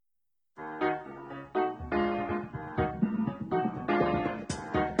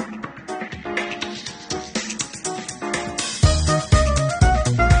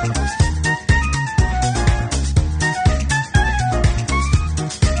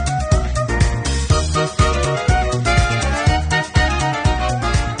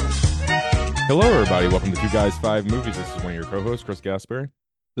Hello, everybody. Welcome to Two Guys, Five Movies. This is one of your co-hosts, Chris Gasper.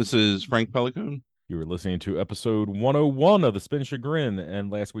 This is Frank Pelicone. You were listening to episode 101 of the Spin Chagrin, and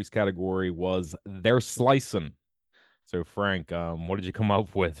last week's category was They're Slicin'. So, Frank, what did you come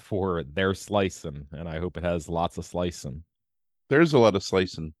up with for They're Slicin'? And I hope it has lots of slicing. There's a lot of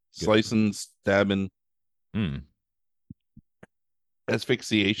slicing, Good. stabbing, Hmm.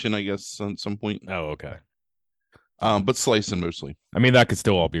 asphyxiation, I guess, at some point. Oh, okay. But slicing mostly. I mean, that could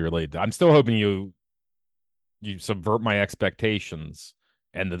still all be related. I'm still hoping you subvert my expectations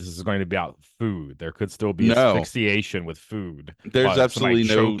and that this is going to be about food. There could still be No, asphyxiation with food. there's But somebody absolutely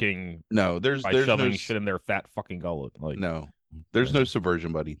choking no. There's by there's no shoving shit in their fat fucking gullet. Like, no. There's no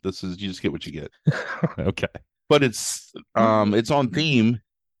subversion, buddy. This is you just get what you get. okay. But it's on theme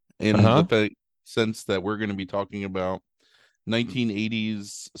in Uh-huh. the sense that we're going to be talking about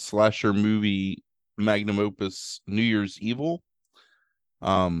 1980s slasher movie magnum opus New Year's Evil,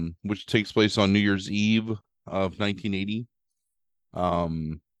 which takes place on New Year's Eve of 1980.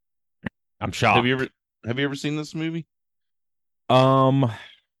 I'm Have shocked. have you ever seen this movie? Um,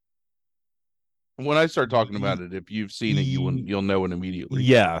 When I start talking y- about it, if you've seen it, you'll know it immediately.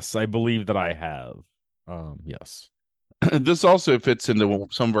 yes, I believe that I have. Yes. This also fits into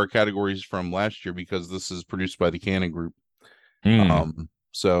some of our categories from last year because this is produced by the Cannon Group. Hmm.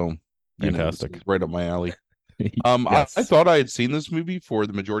 So you know, this Fantastic. is right up my alley. I Yes. thought I had seen this movie for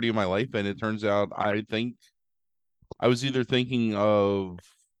the majority of my life, and it turns out I think I was either thinking of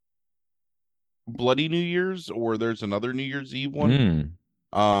Bloody New Year's or there's another New Year's Eve one.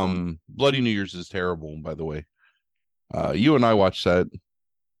 Hmm. Bloody New Year's is terrible, by the way. You and I watched that.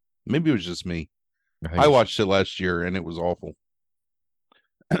 Maybe it was just me. I think I it's watched it last year and it was awful.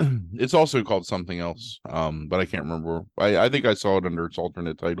 It's also called something else, but I can't remember. I think I saw it under its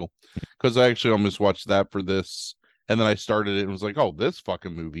alternate title because I actually almost watched that for this, and then I started it and was like, "Oh, this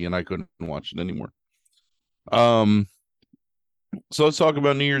fucking movie," and I couldn't watch it anymore. Um, so let's talk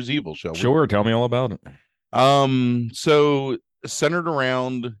about New Year's Evil, shall we? sure. Tell me all about it. So centered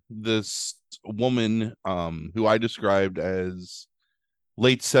around this woman, who I described as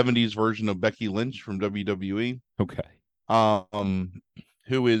late 70s version of Becky Lynch from WWE. Okay. Um,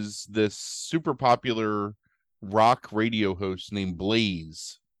 who is this super popular rock radio host named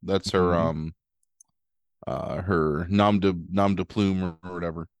Blaze. That's her nom de plume or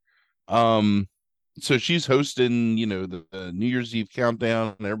whatever. Um so she's hosting, the New Year's Eve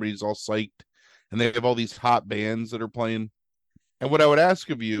countdown and everybody's all psyched and they have all these hot bands that are playing. And what I would ask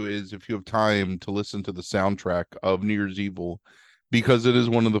of you is if you have time to listen to the soundtrack of New Year's Evil, because it is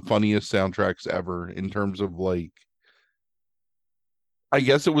one of the funniest soundtracks ever in terms of like, I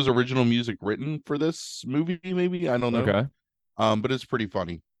guess it was original music written for this movie, maybe. I don't know. Okay. But it's pretty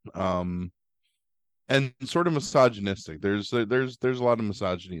funny. Um, and sort of misogynistic. There's a lot of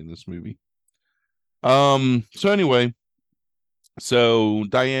misogyny in this movie. So anyway, so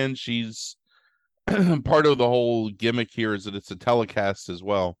Diane, she's part of the whole gimmick here is that it's a telecast as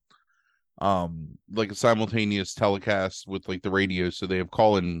well. Like a simultaneous telecast with like the radio, so they have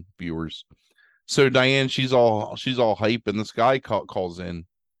call-in viewers. So Diane, she's all hype, and this guy calls in,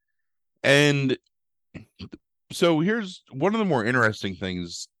 and so here's one of the more interesting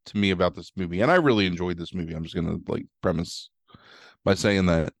things to me about this movie, and I really enjoyed this movie. I'm just gonna like premise by saying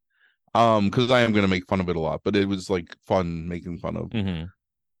that, because I am gonna make fun of it a lot, but it was like fun making fun of. Mm-hmm.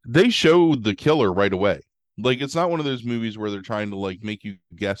 They showed the killer right away. Like it's not one of those movies where they're trying to like make you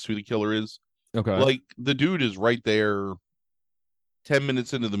guess who the killer is. Okay. Like the dude is right there 10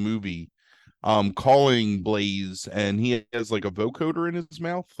 minutes into the movie, calling Blaze, and he has like a vocoder in his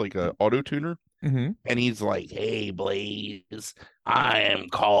mouth, like a auto tuner. Mm-hmm. And he's like, "Hey, Blaze, I am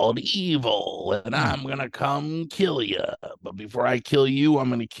called Evil, and I'm gonna come kill you. But before I kill you, I'm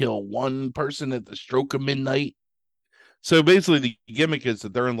gonna kill one person at the stroke of midnight." So basically, the gimmick is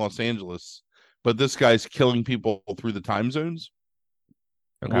that they're in Los Angeles, but this guy's killing people through the time zones,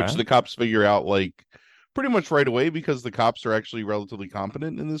 which Okay. the cops figure out like pretty much right away because the cops are actually relatively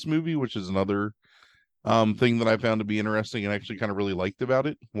competent in this movie, which is another thing that I found to be interesting and actually kind of really liked about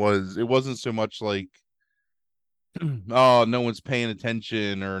it. Was it wasn't so much like, oh, no one's paying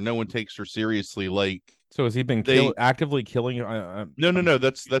attention or no one takes her seriously. Like So has he been they actively killing? no,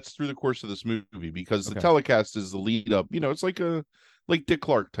 that's through the course of this movie because the Okay. telecast is the lead up. It's like a like Dick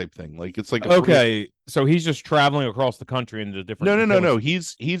Clark type thing. Like it's like a Okay. So he's just traveling across the country into different no.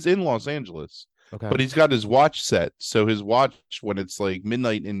 He's in Los Angeles, Okay. but he's got his watch set. So his watch, when it's like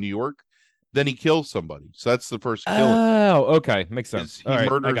midnight in New York, then he kills somebody. So that's the first killing. Oh, okay. Makes Is sense. All he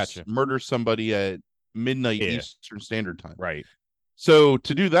right. I got you. murders somebody at midnight Yeah. Eastern Standard Time. Right. So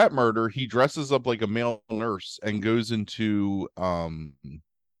to do that murder, he dresses up like a male nurse and goes into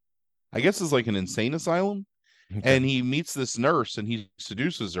I guess it's like an insane asylum. Okay. And he meets this nurse and he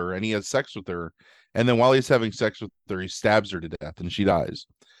seduces her and he has sex with her. And then while he's having sex with her, he stabs her to death and she dies.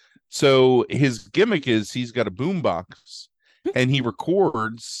 So his gimmick is he's got a boombox and he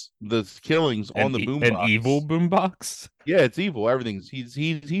records the killings on the An evil boombox. boombox. Yeah, it's evil. Everything's he's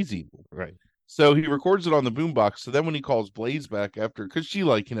evil. Right. So he records it on the boombox. So then when he calls Blaze back after, because she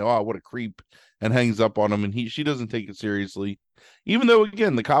like, oh, what a creep, and hangs up on him, and she doesn't take it seriously. Even though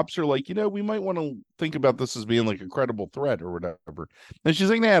again, the cops are like, we might want to think about this as being like a credible threat or whatever. And she's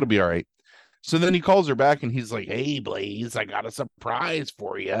like, nah, it'll be all right. So then he calls her back and he's like, hey, Blaze, I got a surprise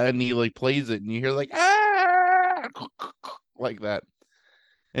for you. And he like plays it and you hear like, ah, like that.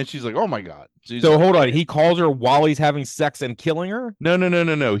 And she's like, oh my God. So he's So like, hold on. He calls her while he's having sex and killing her.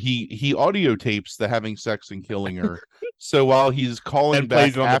 no. He audio tapes the having sex and killing her. So while he's calling And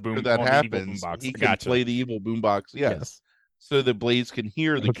plays back it on after that on the evil happens, boombox. he can Gotcha. play the evil boombox. Yes. Yes. So that Blaze can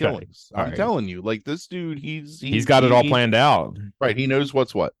hear the Okay. killings. All I'm right. telling you, like this dude, He's got it all planned out. Right. He knows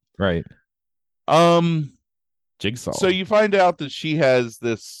what's what. Right. Um, Jigsaw. So you find out that she has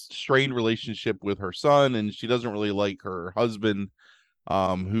this strained relationship with her son, and she doesn't really like her husband,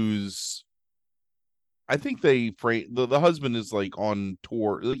 who's I think they frame the husband is like on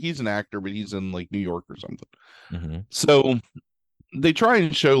tour. Like he's an actor, but he's in like New York or something. Mm-hmm. So they try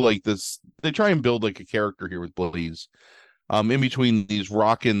and show like this. They try and build like a character here with Blaze, in between these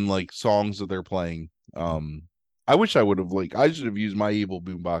rockin' like songs that they're playing. I wish I would have I should have used my evil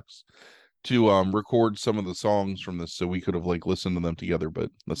boombox to record some of the songs from this so we could have like listened to them together,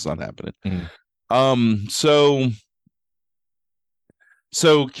 but that's not happening. Mm-hmm.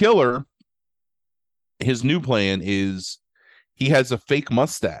 So Killer, his new plan is he has a fake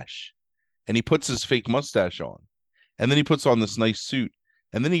mustache and he puts his fake mustache on and then he puts on this nice suit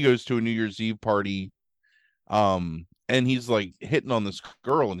and then he goes to a New Year's Eve party, and he's like hitting on this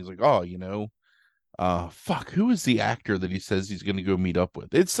girl and he's like, oh, fuck, who is the actor that he says he's going to go meet up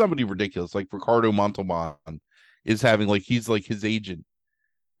with? It's somebody ridiculous, like Ricardo Montalban is having like he's like his agent,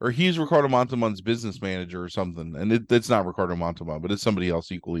 or he's Ricardo Montalban's business manager or something, and it's not Ricardo Montalban, but it's somebody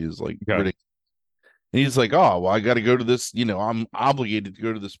else equally is like ridiculous. And he's like, oh, well, I got to go to this, I'm obligated to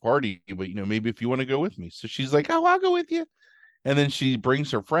go to this party, but maybe if you want to go with me. So she's like, oh, I'll go with you. And then she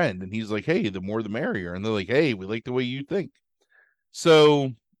brings her friend, and he's like, hey, the more the merrier. And they're like, hey, we like the way you think.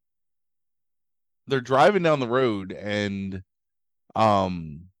 So they're driving down the road and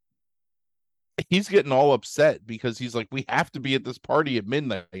he's getting all upset because he's like, we have to be at this party at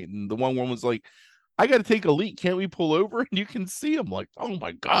midnight. And the one woman was like, I got to take a leak. Can't we pull over? And you can see him like, oh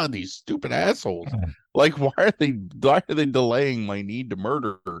my God, these stupid assholes. Like, why are they delaying my need to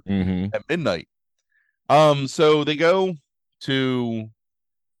murder at midnight? So they go to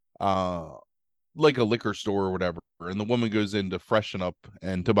like a liquor store or whatever, and the woman goes in to freshen up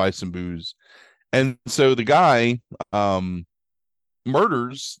and to buy some booze. And so the guy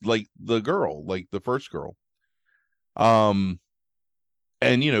murders like the girl, like the first girl. And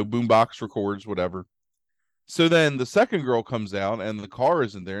boombox records whatever. So then the second girl comes out and the car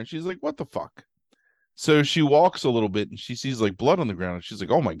isn't there, and she's like, what the fuck? So she walks a little bit and she sees like blood on the ground, and she's like,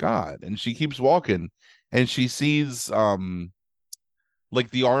 oh my God. And she keeps walking and she sees like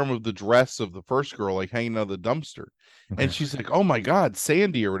the arm of the dress of the first girl like hanging out of the dumpster. And she's like, oh my God,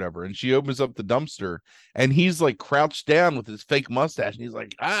 Sandy or whatever. And she opens up the dumpster and he's like crouched down with his fake mustache and he's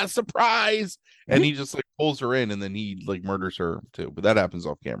like, surprise. And he just like pulls her in and then he like murders her too. But that happens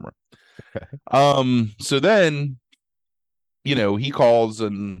off camera. So then, he calls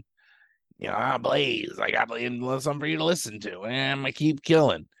and, Blaze, I got something for you to listen to. And I'm gonna keep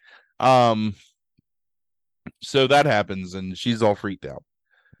killing. So that happens and she's all freaked out.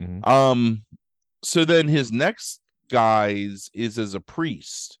 So then his next guys is as a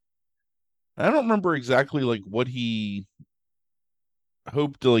priest. I don't remember exactly like what he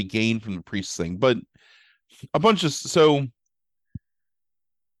hoped to like gain from the priest thing, but so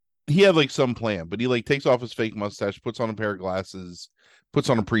he had like some plan, but he like takes off his fake mustache, puts on a pair of glasses, puts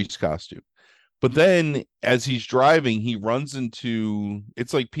on a priest costume. But then as he's driving, he runs into,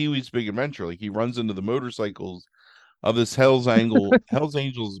 it's like Pee-wee's Big Adventure. Like he runs into the motorcycles of this Hell's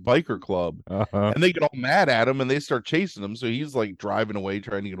Angels biker club. And they get all mad at him and they start chasing him. So he's like driving away,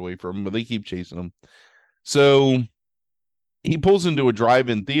 trying to get away from him, but they keep chasing him. So he pulls into a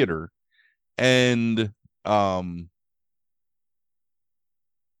drive-in theater and parks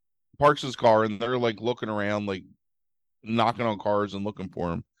his car, and they're like looking around, like knocking on cars and looking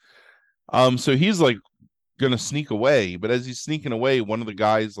for him. So he's like gonna sneak away, but as he's sneaking away, one of the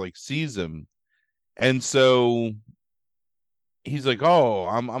guys like sees him, and so he's like, "Oh,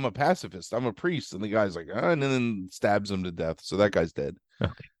 I'm a pacifist. I'm a priest." And the guy's like, and then stabs him to death. So that guy's dead.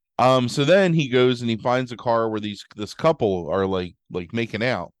 Okay. So then he goes and he finds a car where this couple are like making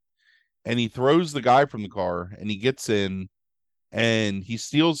out, and he throws the guy from the car, and he gets in, and he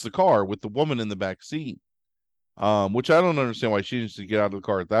steals the car with the woman in the back seat. Which I don't understand why she needs to get out of the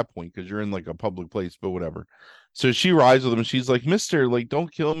car at that point, because you're in like a public place, but whatever. So she rides with him and she's like, "Mister, like,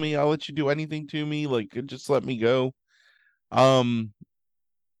 don't kill me. I'll let you do anything to me. Like, just let me go." Um,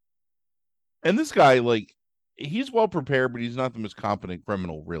 and this guy, like, he's well prepared, but he's not the most competent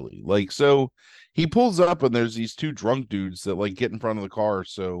criminal, really. Like, so he pulls up and there's these two drunk dudes that like get in front of the car.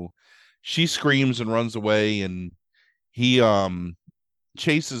 So she screams and runs away, and he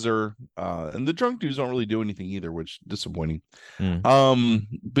chases her. And the drunk dudes don't really do anything either, which is disappointing. Mm.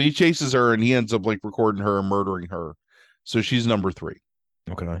 But he chases her and he ends up like recording her and murdering her. So she's number three.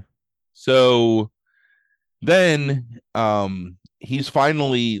 Okay. So then he's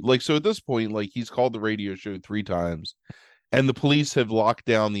finally like, so at this point, like, he's called the radio show three times, and the police have locked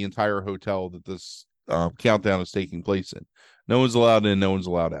down the entire hotel that this countdown is taking place in. No one's allowed in, no one's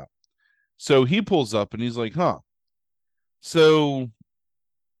allowed out. So he pulls up and he's like, huh. So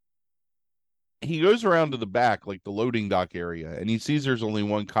he goes around to the back, like the loading dock area, and he sees there's only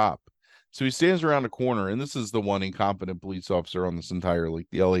one cop. So he stands around a corner, and this is the one incompetent police officer on this entire, like,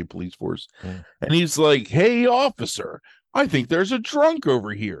 the LA police force. Mm. And he's like, "Hey, officer, I think there's a drunk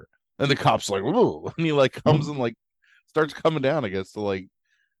over here." And the cop's like, "Whoa!" And he like comes and like starts coming down, I guess, to like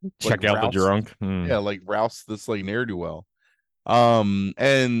Check out the rouse, drunk. yeah, like rouse this like ne'er do well. And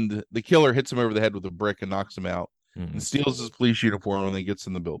the killer hits him over the head with a brick and knocks him out, and Mm. steals his police uniform when he gets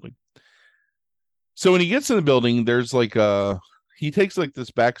in the building. So when he gets in the building, there's like he takes like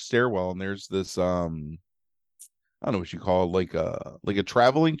this back stairwell, and there's this I don't know what you call it, like a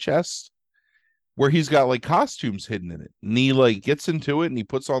traveling chest where he's got like costumes hidden in it. And he like gets into it and he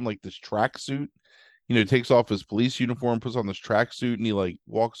puts on like this tracksuit, takes off his police uniform, puts on this tracksuit, and he like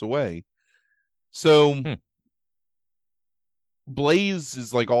walks away. So Hmm. Blaze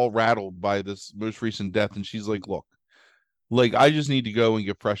is like all rattled by this most recent death, and she's like, "Look, like, I just need to go and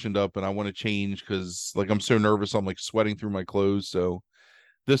get freshened up, and I want to change because like I'm so nervous, I'm like sweating through my clothes." So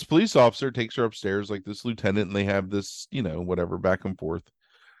this police officer takes her upstairs, like this lieutenant, and they have this, whatever, back and forth.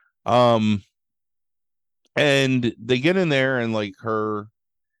 Um, and they get in there, and like her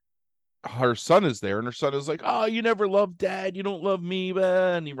son is there, and her son is like, "Oh, you never loved dad, you don't love me,"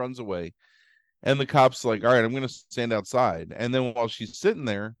 and he runs away. And the cop's like, "All right, I'm gonna stand outside." And then while she's sitting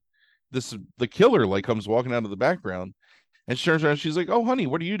there, the killer like comes walking out of the background. And she turns around, she's like, "Oh, honey,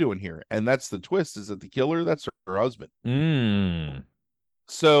 what are you doing here?" And that's the twist, is that the killer, that's her husband. Mm.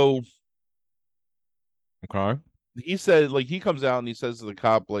 So Okay. he said, like, he comes out and he says to the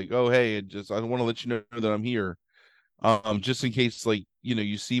cop, like, "Oh, hey, I want to let you know that I'm here. Just in case, like,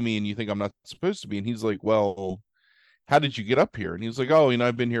 you see me and you think I'm not supposed to be." And he's like, "Well, how did you get up here?" And he's like, "Oh,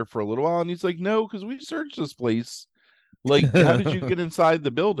 I've been here for a little while." And he's like, "No, because we searched this place. Like, how did you get inside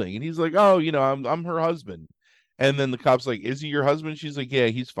the building?" And he's like, "Oh, I'm her husband." And then the cop's like, "Is he your husband?" She's like, "Yeah,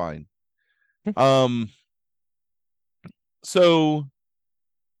 he's fine." Um, so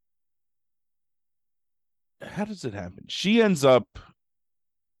how does it happen? She ends up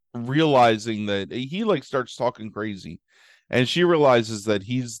realizing that he like starts talking crazy, and she realizes that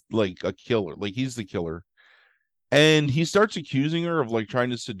he's like a killer, like he's the killer. And he starts accusing her of like trying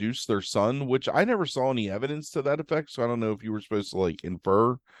to seduce their son, which I never saw any evidence to that effect. So I don't know if you were supposed to like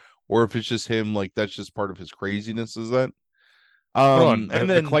infer, or if it's just him, like that's just part of his craziness, is that? Hold on. And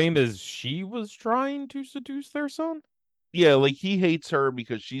The then claim is she was trying to seduce their son? yeah, like he hates her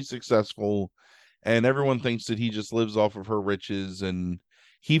because she's successful, and everyone thinks that he just lives off of her riches, and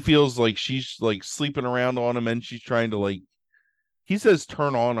he feels like she's like sleeping around on him, and she's trying to like, he says,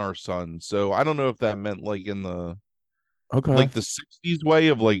 turn on our son. So I don't know if that meant like in the Okay. like the 60s way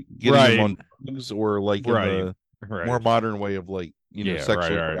of like getting him Right. on drugs, or like in Right. the more Right. modern way of like, Yeah, right,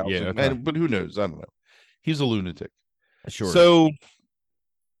 sexually right. Yeah, arousing. okay. And but who knows? I don't know. He's a lunatic. Sure. So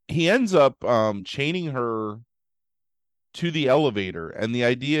he ends up chaining her to the elevator, and the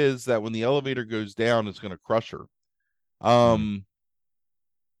idea is that when the elevator goes down, it's going to crush her. Mm. um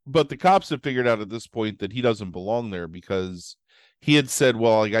but the cops have figured out at this point that he doesn't belong there, because he had said,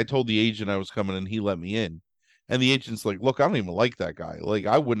 "Well, like, I told the agent I was coming and he let me in." And the agent's like, "Look, I don't even like that guy. Like,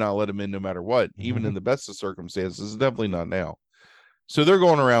 I would not let him in no matter what, even in the best of circumstances. Definitely not now." So they're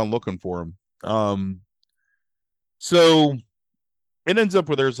going around looking for him. So it ends up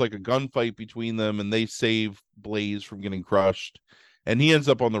where there's like a gunfight between them, and they save Blaze from getting crushed. And he ends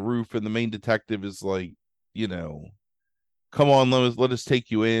up on the roof, and the main detective is like, you know, "Come on, let us take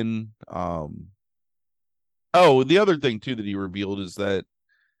you in." Oh, the other thing too that he revealed is that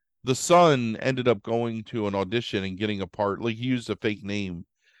the son ended up going to an audition and getting a part. Like, he used a fake name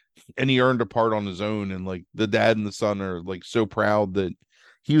and he earned a part on his own, and like the dad and the son are like so proud that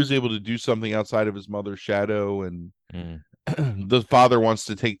he was able to do something outside of his mother's shadow, and Mm. the father wants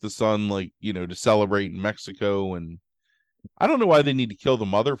to take the son, like, to celebrate in Mexico. And I don't know why they need to kill the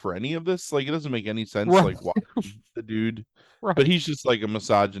mother for any of this. Like, it doesn't make any sense. Right. Like, why the dude? But Right. he's just like a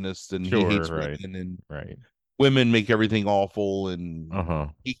misogynist, and he Sure. hates Right. women, and Right. women make everything awful, and Uh-huh.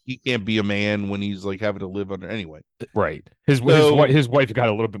 he can't be a man when he's like having to live under anyway. Right. His So, wife got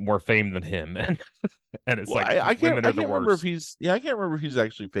a little bit more fame than him, and it's well, like I can't women I are the can't remember if worst. he's yeah, I can't remember if he's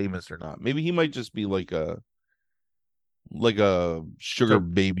actually famous or not. Maybe he might just be like a sugar To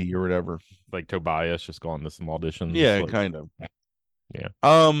baby or whatever. like Tobias just going to some auditions. Yeah, Like, kind of. yeah.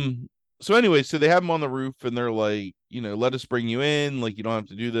 Um, so anyway, so they have him on the roof, and they're like, let us bring you in, like, you don't have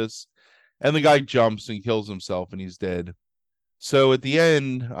to do this. And the guy jumps and kills himself, and he's dead. So at the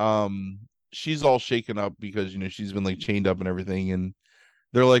end, she's all shaken up because she's been like chained up and everything, and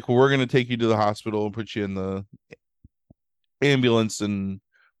they're like, well, we're gonna take you to the hospital and put you in the ambulance, and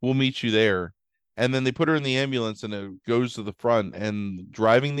we'll meet you there. And then they put her in the ambulance, and it goes to the front, and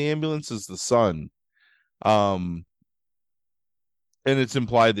driving the ambulance is the son. Um, and it's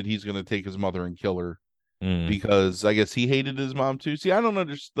implied that he's gonna take his mother and kill her Mm. because I guess he hated his mom too. See, I don't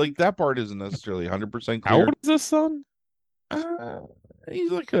understand. Like, that part isn't necessarily 100% How old clear. is this son? Uh,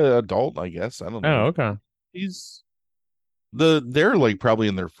 he's like an adult, I guess. I don't Oh, know. okay. He's they're like probably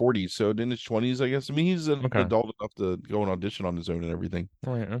in their 40s, so in his 20s, I guess. I mean, he's an Okay. adult enough to go and audition on his own and everything.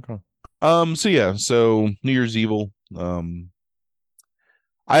 Right. Okay. So yeah, so New Year's Evil.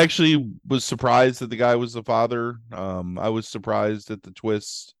 I actually was surprised that the guy was the father. I was surprised at the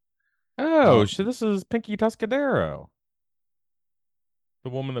twist. Oh, Um, shit, this is Pinky Tuscadero, the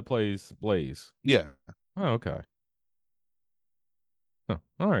woman that plays Blaze. yeah, Oh, okay. Huh.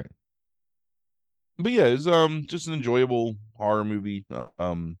 All right. but yeah, it's just an enjoyable horror movie.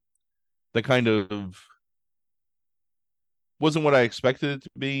 That kind of wasn't what I expected it to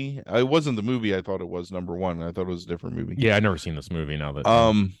be. It wasn't the movie I thought it was, number one. I thought it was a different movie. Yeah, I've never seen this movie now that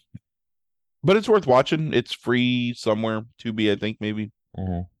Um, but it's worth watching. It's free somewhere, Tubi, I think, maybe.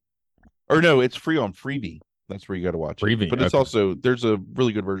 Mhm. Or no, it's free on Freebie. That's where you got to watch it. Grieving. But it's Okay. also there's a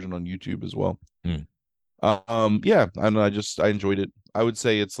really good version on YouTube as well. Hmm. Yeah, and I enjoyed it. I would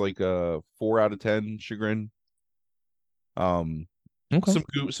say it's like a 4 out of 10 Chagrin. Um, Okay.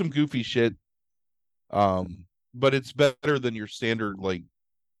 some goofy shit. But it's better than your standard like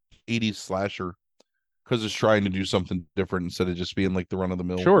 80s slasher because it's trying to do something different instead of just being like the run of the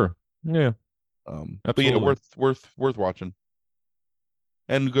mill. Sure. Yeah. But yeah, Absolutely. worth watching,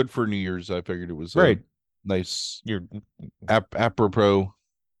 and good for New Year's. I figured it was a Right. nice You're apropos.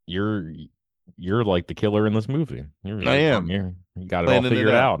 you're you're like the killer in this movie. I am You got it all planning it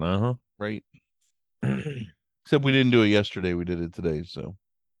figured out, out. Uh-huh. right? Except we didn't do it yesterday. We did it today, so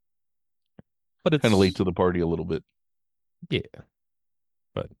But kind of late it's to the party a little bit. yeah,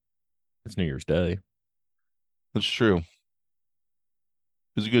 but it's New Year's Day. That's true. It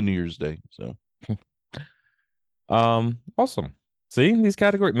was a good New Year's Day. So Awesome. See, maybe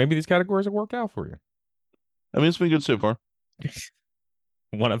these categories will work out for you. I mean, it's been good so far.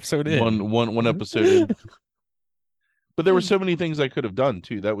 One episode in. One episode in, but there were so many things I could have done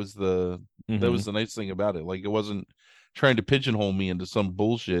too. That Hmm. was the nice thing about it. Like, it wasn't trying to pigeonhole me into some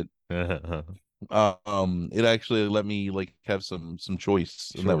bullshit. It actually let me like have some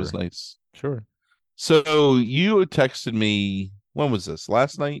choice, and that was Sure. nice. Sure. So you texted me, when was this?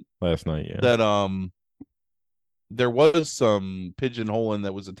 Last night? Last night, yeah. That there was some pigeonholing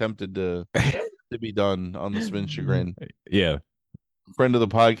that was attempted to be done on the Spin Chagrin. Yeah. Friend of the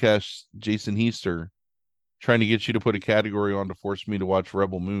podcast, Jason Heaster, trying to get you to put a category on to force me to watch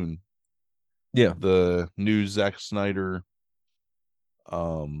Rebel Moon, Yeah. the new Zack Snyder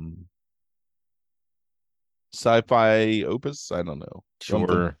um sci-fi opus. I don't know, something.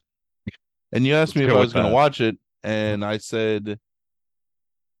 Sure. And you asked Let's me if go I with was going to that. watch it, and I said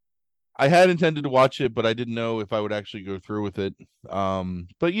I had intended to watch it, but I didn't know if I would actually go through with it.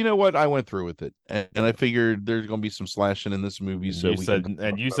 But you know what? I went through with it, and I figured there's going to be some slashing in this movie, so we can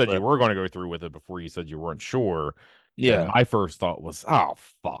talk You about said you that. were going to go through with it before you said you weren't sure. And Yeah. my first thought was, oh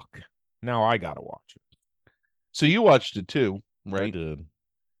fuck. Now I gotta watch it. So you watched it too, I right? did.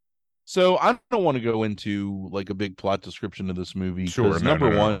 So I don't want to go into like a big plot description of this movie Sure, because, no, number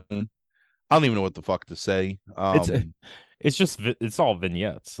no, no. one, I don't even know what the fuck to say. It's it's just it's all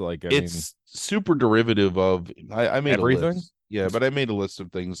vignettes. Like I mean, It's super derivative of. I made a everything. list. Yeah, but I made a list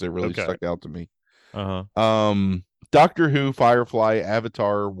of things that really Okay. stuck out to me. Uh-huh. Doctor Who, Firefly,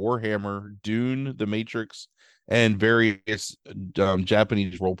 Avatar, Warhammer, Dune, The Matrix, and various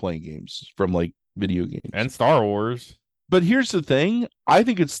Japanese role playing games from like video games. And Star Wars. But here's the thing. I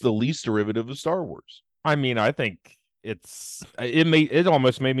think it's the least derivative of Star Wars. I mean, I think it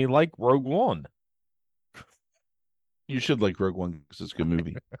almost made me like Rogue One. You should like Rogue One because it's a good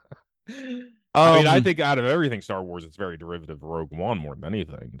movie. I mean, I Um, think out of everything Star Wars, it's very derivative of Rogue One more than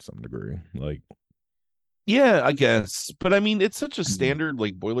anything to some degree. Like, yeah, I guess. But I mean, it's such a standard,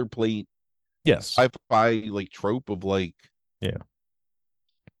 like boilerplate yes, sci-fi like trope of like yeah,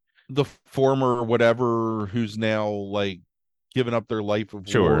 the former whatever who's now like given up their life of war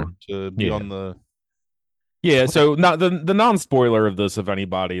sure, to be yeah. on the Yeah, so not the non-spoiler of this if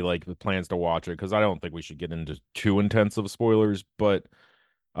anybody like plans to watch it, because I don't think we should get into too intensive spoilers, but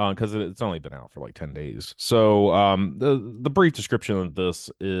because it's only been out for like 10 days. So the brief description of this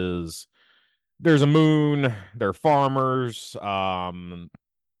is there's a moon, they're farmers,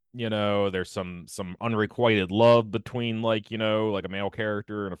 there's some unrequited love between like, like a male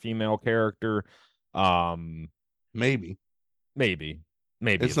character and a female character. Um maybe. maybe.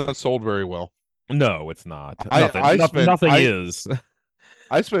 Maybe It's it's not sold very well. no, it's not. I I spent Nothing I is.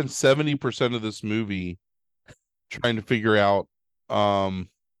 I spent 70% of this movie trying to figure out um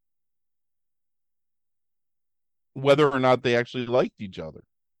whether or not they actually liked each other.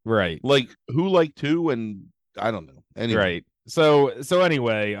 Right. Like who liked who, and I don't know. Anyway, Right. So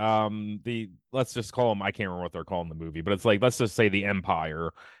anyway, the let's just call them, I can't remember what they're calling the movie, but it's like let's just say the Empire,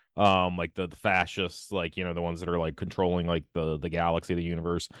 like the fascists, like the ones that are like controlling like the galaxy, the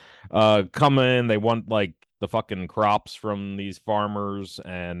universe, come in, they want like the fucking crops from these farmers,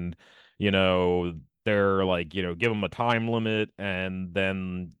 and they're like, give them a time limit, and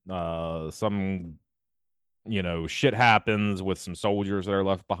then some shit happens with some soldiers that are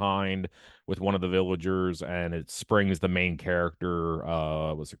left behind with one of the villagers, and it springs the main character,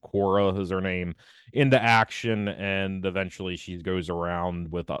 was it Cora is her name, into action, and eventually she goes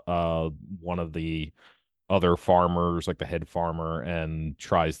around with one of the other farmers, like the head farmer, and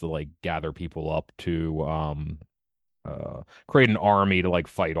tries to like gather people up to create an army to like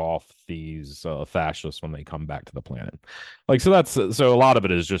fight off these fascists when they come back to the planet. Like, so a lot of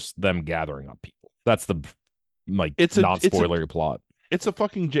it is just them gathering up people. That's the like it's a it's a non-spoilery plot. it's a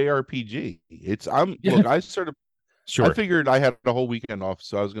fucking JRPG. It's I'm Yeah, look, I sure. figured I had a whole weekend off,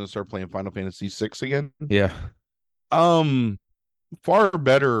 so I was gonna start playing Final Fantasy VI again. Yeah. Um, far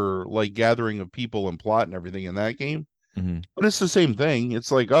better like gathering of people and plot and everything in that game. Hmm. But it's the same thing.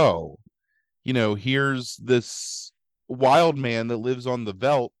 It's like, oh, here's this wild man that lives on the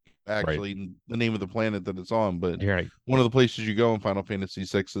Velt, Right. actually, the name of the planet that it's on, but You're right. one of the places you go in Final Fantasy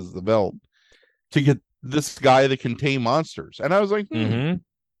VI is the Velt to get this guy that can tame monsters. And I was like, Hmm.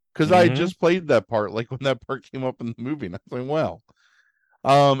 because I had Hmm. just played that part, like when that part came up in the movie, and I was like, well,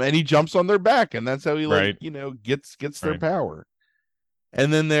 and he jumps on their back, and that's how he like, Right. gets their Right. power.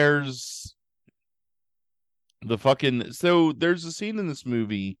 And then there's there's a scene in this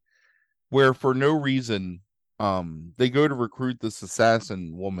movie where for no reason, they go to recruit this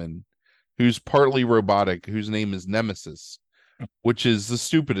assassin woman who's partly robotic, whose name is Nemesis, which is the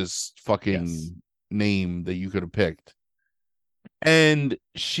stupidest Yes. fucking name that you could have picked. And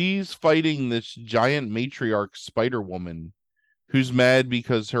she's fighting this giant matriarch spider woman who's mad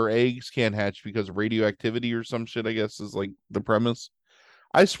because her eggs can't hatch because of radioactivity or some shit, I guess is like the premise.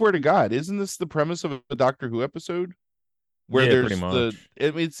 I swear to God, isn't this the premise of a Doctor Who episode? Where Yeah, pretty there's much.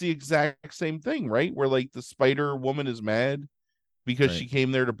 it's the exact same thing, right? Where like the spider woman is mad because Right. she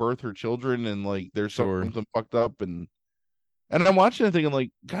came there to birth her children, and like there's Sure. something fucked up, and I'm watching it thinking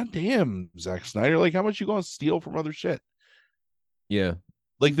like, God damn, Zack Snyder, like how much you gonna steal from other shit? Yeah.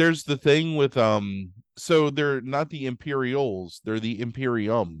 Like there's the thing with so they're not the Imperials, they're the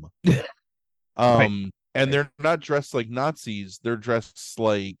Imperium. Right. And Right. they're not dressed like Nazis, they're dressed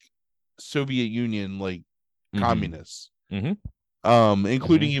like Soviet Union, like Hmm. communists. Hmm.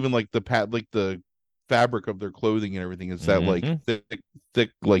 Including Hmm. even like like the fabric of their clothing and everything. It's that like Hmm.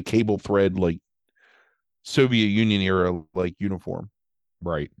 thick like cable thread, like Soviet Union era like uniform.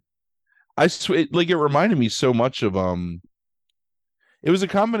 Right. Like it reminded me so much of it was a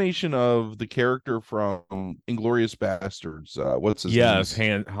combination of the character from Inglorious Bastards, what's his name? Yes,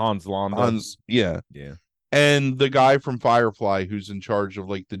 Hans Landa. Hans, yeah. Yeah. And the guy from Firefly who's in charge of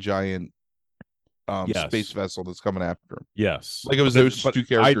like the giant space Yes. vessel that's coming after him. Yes. Like it was But those two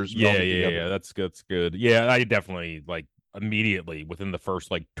characters melded yeah. together. That's good. Yeah, I definitely like immediately within the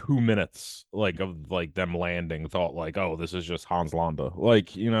first like 2 minutes like of like them landing thought like, oh, this is just Hans Landa. Like,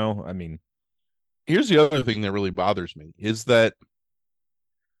 I mean, Here's the other thing that really bothers me is that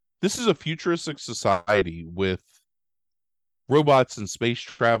this is a futuristic society with robots and space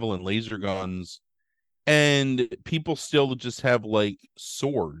travel and laser guns, and people still just have like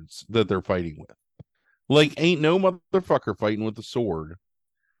swords that they're fighting with. Like, ain't no motherfucker fighting with a sword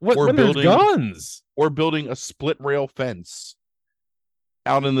What or when there's building guns? a split rail fence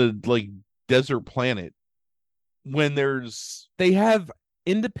out in the like desert planet when there's They have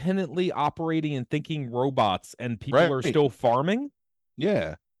independently operating and thinking robots, and people are right. still farming.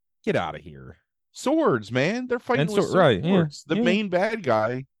 Yeah. Get out of here. Swords, man. They're And fighting with so, right, yeah, swords. The yeah, main bad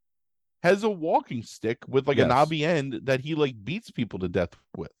guy has a walking stick with like a yes, knobby end that he like beats people to death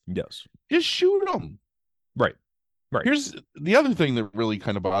with. yes, Just shoot them. right, right. Here's the other thing that really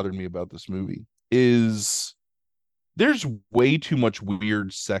kind of bothered me about this movie is there's way too much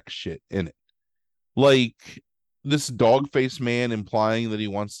weird sex shit in it. Like this dog face man implying that he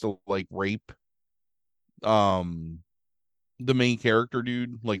wants to like rape um the main character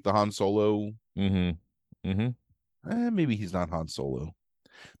dude, like the Han Solo. Mm-hmm. Mm-hmm. Maybe he's not Han Solo.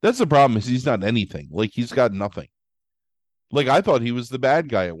 That's the problem, is he's not anything. Like he's got nothing. Like I thought he was the bad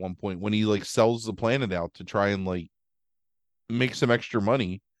guy at one point when he like sells the planet out to try and like make some extra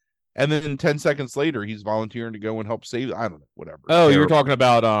money. And then 10 seconds later, he's volunteering to go and help save. I don't know, whatever. Oh, you're Terrible. talking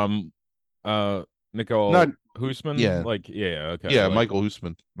about Not, Nicole Hoosman? yeah, Like, yeah, okay. yeah, Michael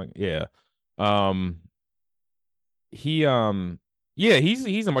Hoosman. Like, yeah. Um he yeah,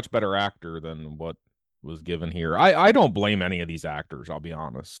 he's a much better actor than what was given here. I don't blame any of these actors, I'll be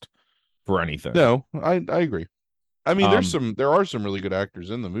honest, for anything. No, I agree. I mean, Um there are some really good actors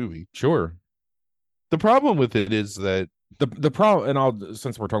in the movie. sure. The problem with it is that The problem, and I'll,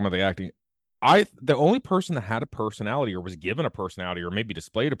 since we're talking about the acting, the only person that had a personality or was given a personality or maybe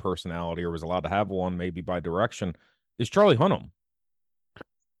displayed a personality or was allowed to have one maybe by direction is Charlie Hunnam.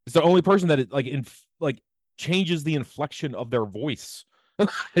 It's the only person that it like changes the inflection of their voice.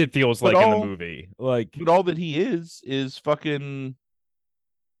 It feels but like in the all movie. Like, but all that he is fucking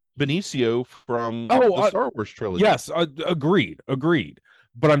Benicio from oh, the Star Wars trilogy. yes, agreed, agreed.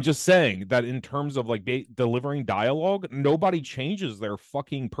 But I'm just saying that in terms of like delivering dialogue, nobody changes their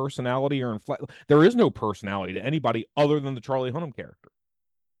fucking personality or inflect. There is no personality to anybody other than the Charlie Hunnam character.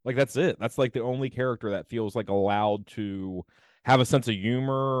 Like that's it. That's like the only character that feels like allowed to have a sense of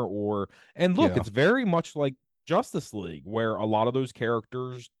humor or and look, Yeah, it's very much like Justice League where a lot of those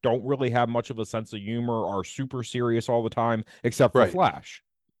characters don't really have much of a sense of humor, are super serious all the time, except for right. Flash,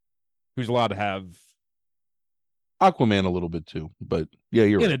 who's allowed to have Aquaman a little bit too, but yeah,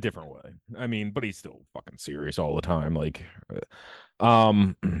 you're in right. a different way. I mean, but he's still fucking serious all the time. Like,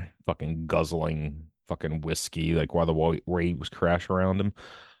 fucking guzzling fucking whiskey, like while the waves crash around him.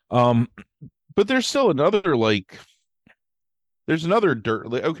 Um, But there's still another like there's another dirt.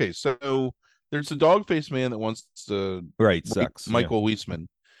 Like, okay, so there's a dog faced man that wants to right, rape sex. Yeah. Michael Weisman,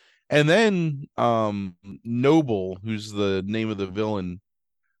 and then Noble, who's the name of the villain,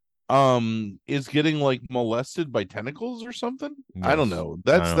 is getting like molested by tentacles or something. I don't Yes. know.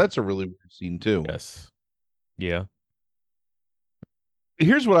 I don't. That's a really weird scene too. Yes. Yeah.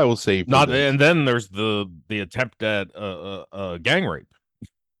 Here's what I will say for Not, this. and then there's the attempt at gang rape.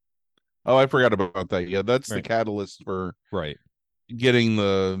 Oh, I forgot about that. Yeah, that's the Right. catalyst for Right. getting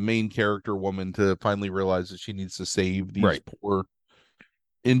the main character woman to finally realize that she needs to save these Right. poor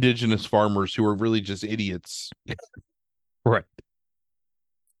indigenous farmers who are really just idiots. Right.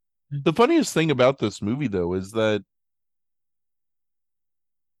 The funniest thing about this movie, though, is that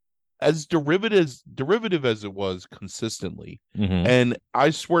as derivative as it was consistently, Mm-hmm. and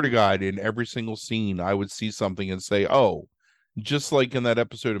I swear to God, in every single scene, I would see something and say, "Oh," just like in that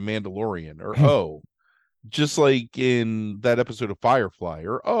episode of Mandalorian, or "Oh," just like in that episode of Firefly,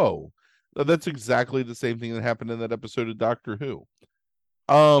 or "Oh," that's exactly the same thing that happened in that episode of Doctor Who.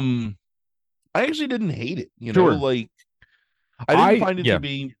 Um, I actually didn't hate it, Sure. like I didn't find it to Yeah.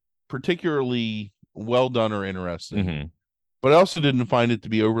 be particularly well done or interesting, Mm-hmm. but I also didn't find it to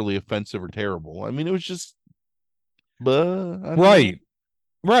be overly offensive or terrible. I mean, it was just, I don't know. Right.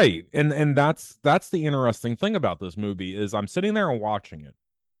 Right. And that's the interesting thing about this movie is I'm sitting there and watching it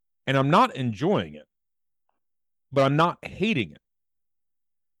and I'm not enjoying it, but I'm not hating it.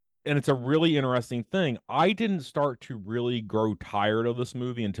 And it's a really interesting thing. I didn't start to really grow tired of this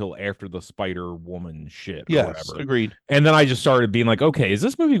movie until after the Spider Woman shit or Yes, whatever. agreed. And then I just started being like, okay, is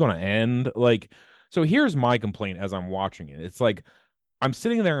this movie going to end? Like, so here's my complaint as I'm watching it. It's like I'm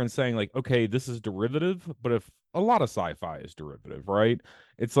sitting there and saying, like, okay, this is derivative, but if a lot of sci-fi is derivative, right?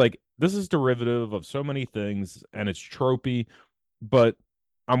 It's like this is derivative of so many things and it's tropey, but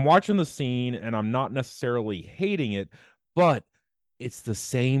I'm watching the scene and I'm not necessarily hating it, but it's the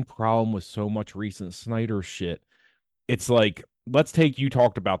same problem with so much recent Snyder shit. It's like, let's take you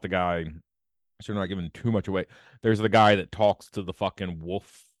talked about the guy, so you're not giving too much away. There's the guy that talks to the fucking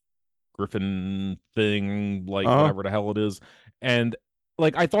wolf griffin thing, like Uh-huh. whatever the hell it is. And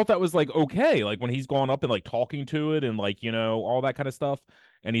like I thought that was like okay, like when he's gone up and like talking to it and like all that kind of stuff,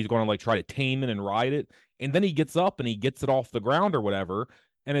 and he's going to like try to tame it and ride it, and then he gets up and he gets it off the ground or whatever,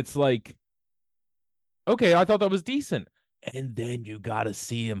 and it's like okay, I thought that was decent, and then you got to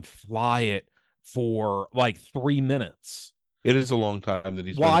see him fly it for like 3 minutes. It is a long time that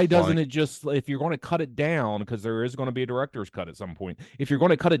he spends Why flying. doesn't it just, if you're going to cut it down, because there is going to be a director's cut at some point, if you're going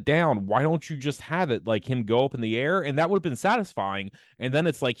to cut it down, why don't you just have it like him go up in the air, and that would have been satisfying, and then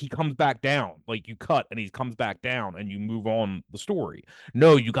it's like he comes back down, like you cut and he comes back down and you move on the story.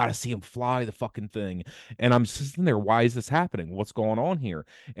 No, you got to see him fly the fucking thing. And I'm sitting there, why is this happening? What's going on here?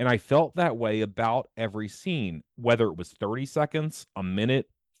 And I felt that way about every scene, whether it was 30 seconds, a minute,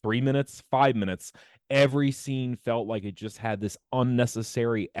 3 minutes, 5 minutes. Every scene felt like it just had this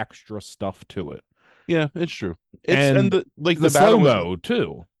unnecessary extra stuff to it. Yeah, it's true. It's and And the like the the slow battle was mo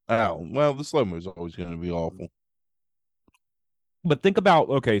too. oh well, the slow mo is always going to be awful. But think about,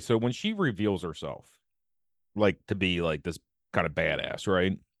 okay, so when she reveals herself, like to be like this kind of badass,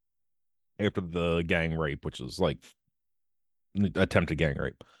 right? After the gang rape, which is like attempted gang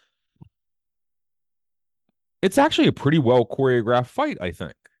rape. It's actually a pretty well choreographed fight, I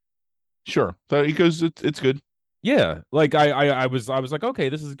think. Sure, because it's good. Yeah, like I was like, okay,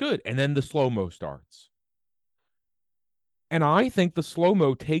 this is good. And then the slow-mo starts. And I think the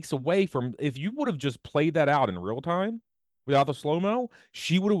slow-mo takes away from, if you would have just played that out in real time without the slow-mo,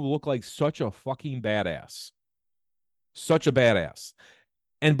 she would have looked like such a fucking badass. Such a badass.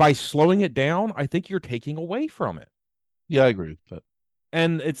 And by slowing it down, I think you're taking away from it. Yeah, I agree with that.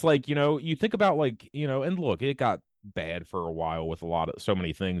 And it's like, you think about like, and look, it got bad for a while with so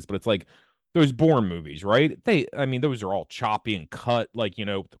many things, but it's like those Bourne movies, right? I mean, those are all choppy and cut, like,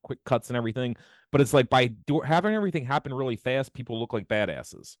 the quick cuts and everything. But it's like having everything happen really fast, people look like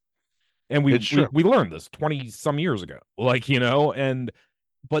badasses. And we It's we true. we learned this 20 some years ago. Like, and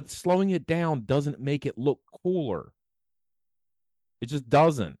but slowing it down doesn't make it look cooler. It just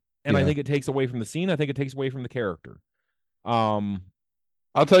doesn't. And I Yeah, think it takes away from the scene. I think it takes away from the character. Um,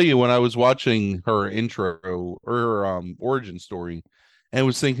 I'll tell you when I was watching her intro or her origin story, and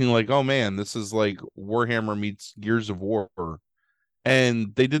was thinking like, oh man, this is like Warhammer meets Gears of War,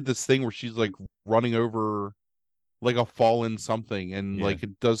 and they did this thing where she's like running over like a fallen something, and yeah. like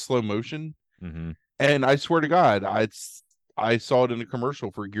it does slow motion. Hmm. And I swear to God, I saw it in a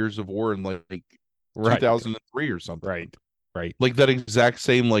commercial for Gears of War in like Right. 2003 or something. Right. Right. Like that exact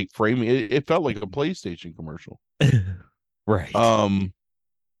same like frame. It felt like a PlayStation commercial. Right. Um,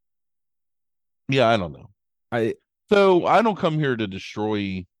 yeah, I don't know. I So I don't come here to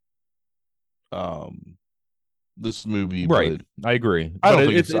destroy um this movie, right. but I agree. I But don't it,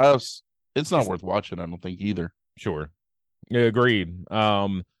 think it's it's not it's worth watching. I don't think either. sure. Yeah, agreed.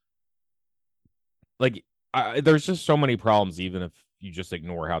 Like there's just so many problems, even if you just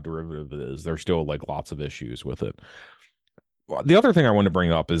ignore how derivative it is. There's still like lots of issues with it. Well, the other thing I want to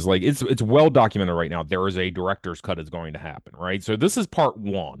bring up is like it's well documented right now. There is a director's cut is going to happen, right? So this is part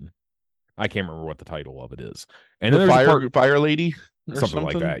one. I can't remember what the title of it is. And The then there's a part fire lady or something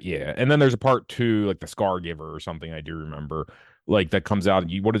like something. that, yeah. And then there's a part two, like the Scar Giver or something. I do remember, like that comes out.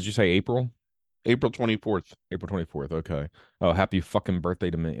 What did you say? April? April 24th. April 24th. Okay. Oh, happy fucking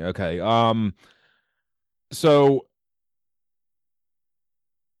birthday to me. Okay.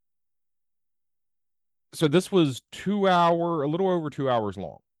 So this was a little over 2 hours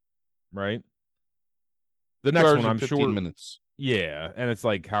long, right? The Two next hours one, and I'm 15 sure. minutes. Yeah, and it's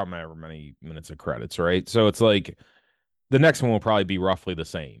like however many minutes of credits, right? So it's like the next one will probably be roughly the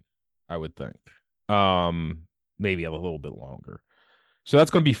same, I would think. Um, Maybe a little bit longer. So that's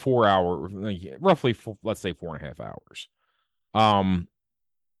going to be 4 hours, like, roughly, let's say 4.5 hours. Um,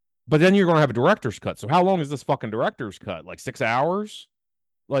 but then you're going to have a director's cut. So how long is this fucking director's cut? Like 6 hours?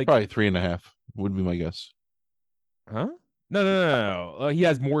 Like, Probably 3.5 would be my guess. huh? No, no, no, no. He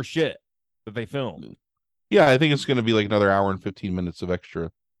has more shit that they filmed. Yeah, I think it's going to be like another hour and 15 minutes of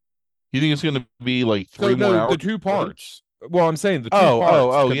extra. You think it's going to be like So three more no, the hours two of footage? parts. Well, I'm saying the two Oh, oh,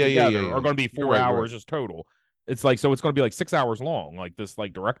 parts oh, cut yeah, yeah, yeah, together are yeah. going to be You're four right. You're right. hours just total. It's like, so it's going to be like 6 hours long, like this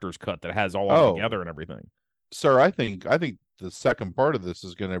like director's cut that has all of it Oh, together and everything. sir, I think the second part of this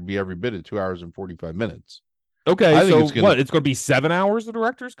is going to be every bit of 2 hours and 45 minutes. Okay, I think so it's going to, what? It's going to be 7 hours the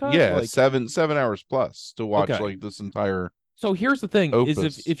director's cut? yeah, Like, seven hours plus to watch okay. like this entire So here's the thing is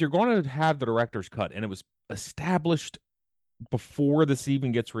opus. if you're going to have the director's cut and it was established before this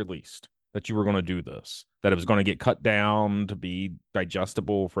even gets released that you were going to do this, that it was going to get cut down to be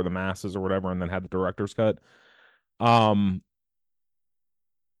digestible for the masses or whatever, and then have the director's cut. Um,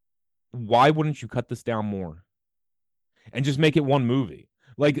 why wouldn't you cut this down more and just make it one movie?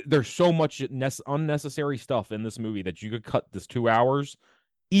 Like there's so much unnecessary stuff in this movie that you could cut this 2 hours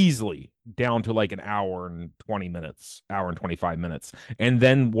easily down to like an hour and 20 minutes, hour and 25 minutes. And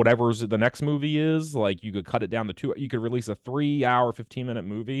then whatever's the next movie is, like you could cut it down to two. You could release a 3 hour, 15-minute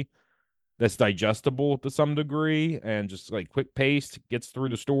movie that's digestible to some degree and just like quick paced, gets through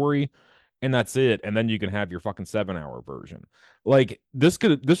the story, and that's it. And then you can have your fucking 7 hour version. Like this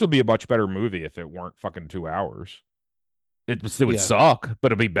would be a much better movie if it weren't fucking 2 hours. It would Yeah. suck, but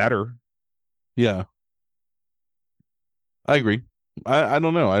it'd be better. Yeah. I agree. I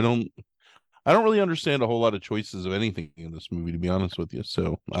don't know. I don't really understand a whole lot of choices of anything in this movie, to be honest with you.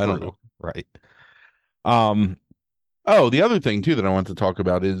 So I don't know. True. Right. Um, Oh, the other thing too that I want to talk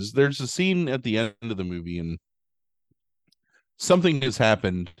about is there's a scene at the end of the movie, and something has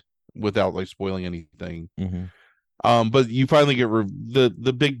happened without like spoiling anything. mhm, But you finally get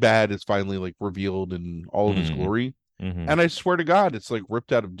the big bad is finally like revealed in all of his mhm, glory, mhm. and I swear to God, it's like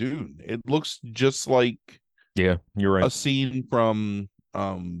ripped out of Dune. It looks just like Yeah, you're a right. scene from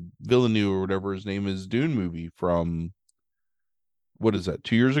Villeneuve or whatever his name is, Dune movie from what is that,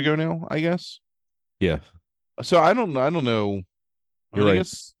 2 years ago now, I guess. Yeah, So I don't know. I you're mean, I right.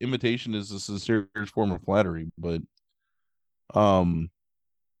 guess imitation is a sincere form of flattery, but um,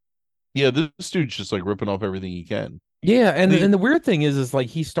 yeah, this dude's just like ripping off everything he can. Yeah, And he and the weird thing is like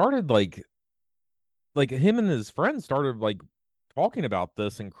he started like him and his friends started like talking about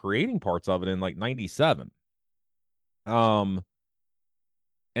this and creating parts of it in like 97. Um,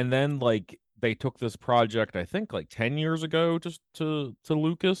 and then like they took this project, I think like 10 years ago just to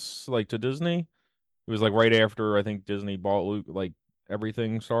Lucas, like to Disney. It was like right after I think Disney bought Luke like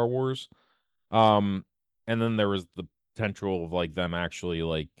everything Star Wars. Um, and then there was the potential of like them actually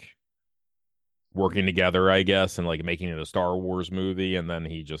like working together, I guess, and like making it a Star Wars movie, and then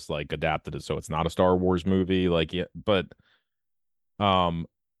he just like adapted it so it's not a Star Wars movie. Like, yeah, but um,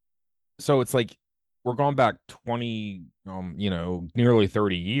 so it's like we're going back 20, nearly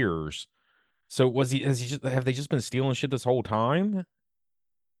 30 years. So has he just have they just been stealing shit this whole time?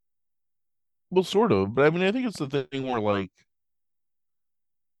 well, sort of, but I mean, I think it's the thing where like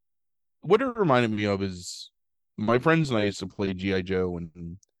what it reminded me of is my friends and I used to play GI Joe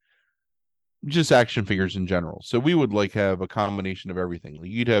and just action figures in general. So we would like have a combination of everything. Like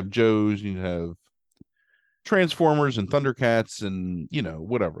you'd have Joes, you'd have Transformers and Thundercats and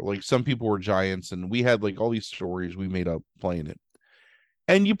whatever. Like some people were giants and we had like all these stories we made up playing it.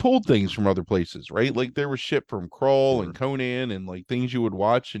 And you pulled things from other places, right? Like there was shit from Crawl and Sure. Conan and like things you would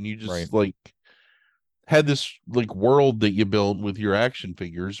watch and you Right. just like had this like world that you built with your action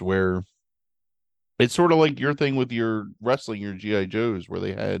figures where it's sort of like your thing with your wrestling, your GI Joes, where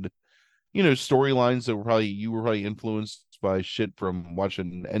they had storylines that were probably you were probably influenced by shit from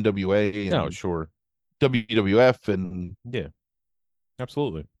watching NWA No, and sure. WWF, and Yeah,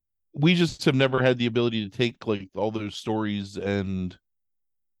 absolutely. we just have never had the ability to take like all those stories and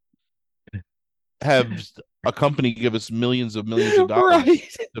have a company give us millions of dollars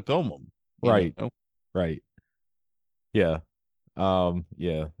Right. to film them. You Right. know, Right. Yeah.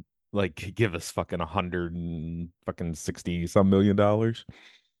 Yeah. Like give us fucking 160 some $1 million.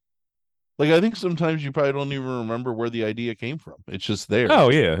 like I think sometimes you probably don't even remember where the idea came from. It's just there. Oh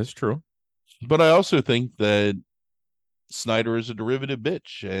yeah, it's true. But I also think that Snyder is a derivative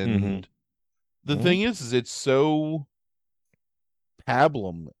bitch, Mm-hmm. and the Hmm. thing is it's so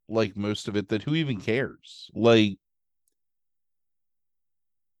pablum, like most of it, that who even cares? Like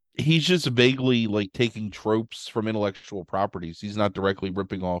he's just vaguely like taking tropes from intellectual properties. He's not directly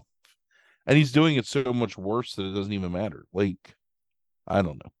ripping off, and he's doing it so much worse that it doesn't even matter. Like I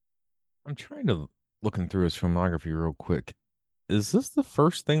don't know. I'm trying to looking through his filmography real quick. Is this the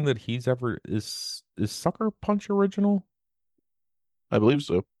first thing that he's ever is Sucker Punch original? I believe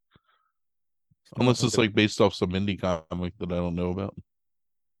so, I'm not unless it's looking. like based off some indie comic that I don't know about.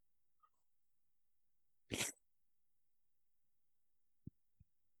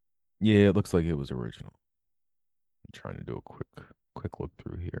 Yeah, it looks like it was original. I'm trying to do a quick look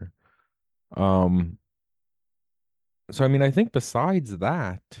through here. Um, so I mean, I think besides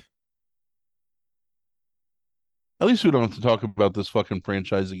that, At least we don't have to talk about this fucking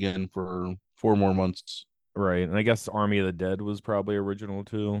franchise again for 4 more months. right, and I guess Army of the Dead was probably original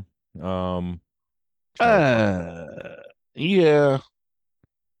too. Um, trying to find. Uh, yeah.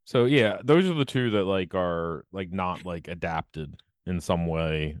 So yeah, those are the two that like are like not like adapted in some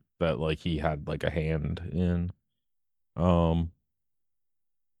way that like he had like a hand in. Um,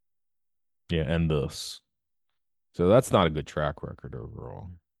 yeah, and this. So that's not a good track record overall.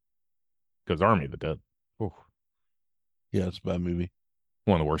 Because Army of the Dead, oof, Yeah, it's a bad movie.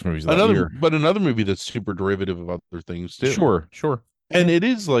 one of the worst movies of that Another, year. but another movie that's super derivative of other things too. Sure, sure. And it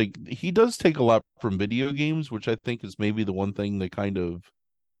is like he does take a lot from video games, which I think is maybe the one thing that kind of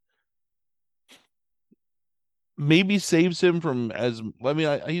maybe saves him from as I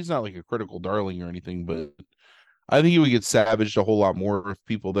mean, he's not like a critical darling or anything, but I think he would get savaged a whole lot more if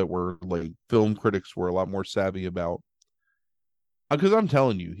people that were like film critics were a lot more savvy about. Because I'm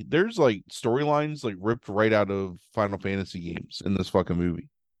telling you, there's like storylines like ripped right out of Final Fantasy games in this fucking movie.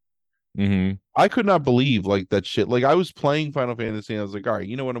 Mm-hmm. I could not believe like that shit. Like I was playing Final Fantasy and I was like, all right,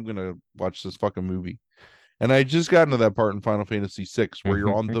 you know what? I'm gonna watch this fucking movie. And I just got into that part in Final Fantasy VI where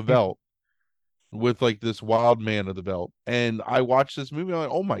you're on the Veld with like this wild man of the Veld. And I watched this movie. I'm like,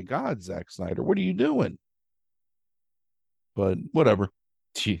 oh my God, Zack Snyder, what are you doing? But whatever.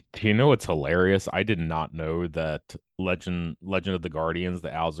 Do you know what's hilarious? I did not know that Legend of the Guardians,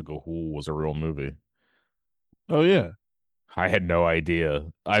 the Al-Ghul was a real movie. Oh yeah. I had no idea.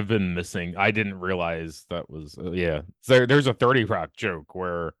 I've been missing. I didn't realize that was yeah. There's a 30 Rock joke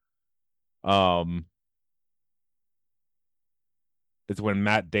where um it's when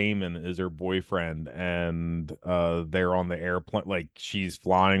Matt Damon is her boyfriend and they're on the airplane like she's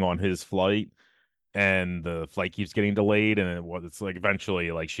flying on his flight and the flight keeps getting delayed and it's like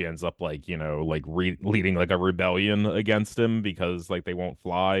eventually like she ends up like like leading like a rebellion against him because like they won't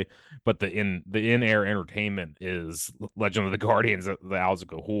fly, but the in-air entertainment is Legend of the Guardians, the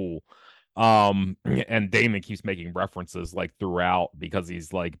Al-Ghul. And Damon keeps making references like throughout because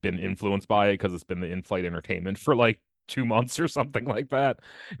he's like been influenced by it because it's been the in-flight entertainment for like 2 months or something like that,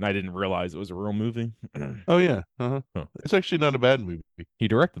 and I didn't realize it was a real movie. Oh yeah. Uh-huh. Huh. It's actually not a bad movie. He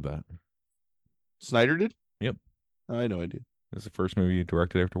directed that. Snyder did? Yep. I know I did. This is the first movie you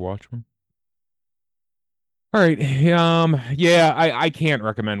directed after Watchmen. All right. Yeah, I can't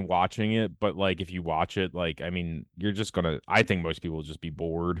recommend watching it, but like if you watch it, like I mean, you're just gonna I think most people will just be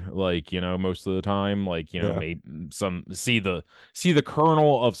bored, like, most of the time. Like, Yeah. maybe some see the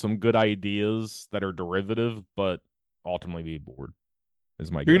kernel of some good ideas that are derivative, but ultimately be bored,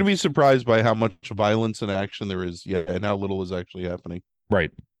 is my You're guess. gonna be surprised by how much violence and action there is, yeah, and how little is actually happening.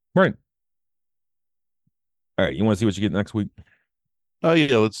 Right. Right. All right, you want to see what you get next week? Oh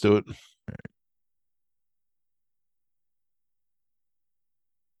yeah, let's do it.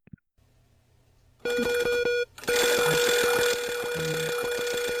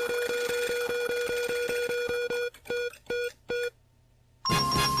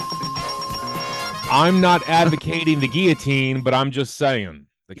 I'm not advocating the guillotine, but I'm just saying.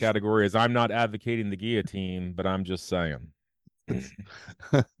 The category is I'm not advocating the guillotine, but I'm just saying.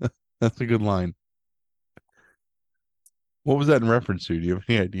 That's a good line. What was that in reference to? Do you have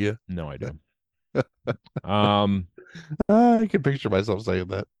any idea? No idea. Um, I can picture myself saying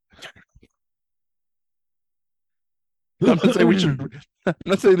that. I'm not saying we should. I'm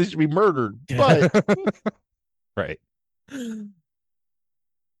not saying they should be murdered, but right.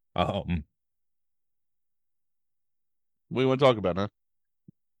 What do you want to talk about, huh?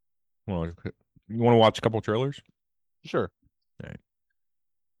 Well, you want to watch a couple trailers? Sure. All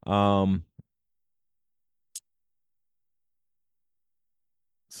right.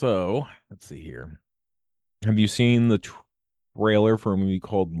 So let's see here. Have you seen the trailer for a movie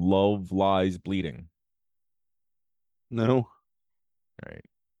called Love Lies Bleeding? No. All right.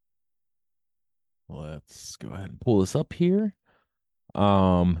 Let's go ahead and pull this up here.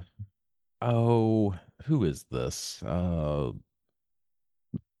 Um, oh, who is this?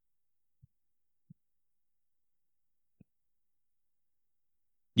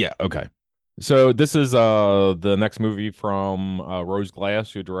 Yeah, okay. So this is the next movie from Rose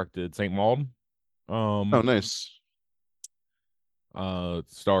Glass, who directed Saint Maud. Oh, nice.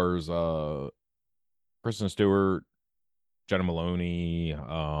 Stars Kristen Stewart, Jenna Maloney,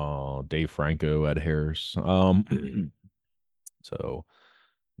 Dave Franco, Ed Harris. So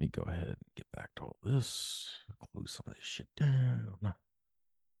let me go ahead and get back to all this. Close some of this shit down. Got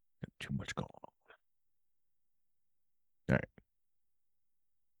too much going on. All right.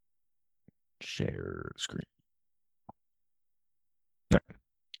 Share screen. All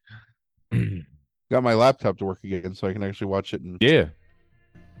right. Got my laptop to work again, so I can actually watch it. And Yeah.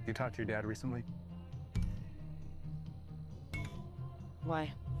 You talked to your dad recently?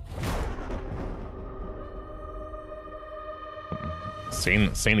 Why?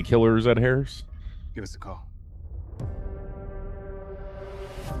 Seen the Killers, Ed Harris. Give us a call.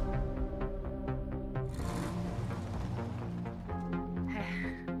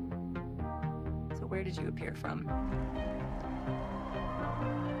 So where did you appear from?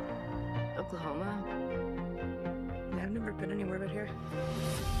 Oklahoma? Yeah, I've never been anywhere but here.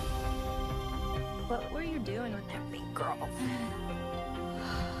 What were you doing with that big girl?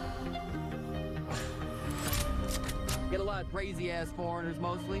 Get a lot of crazy-ass foreigners,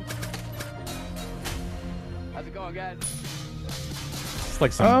 mostly. How's it going, guys? It's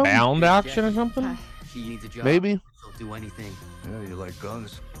like some bound action or something. She needs a job. Maybe. She'll do anything. Yeah, you like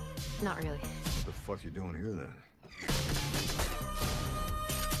guns? Not really. What the fuck you doing here then?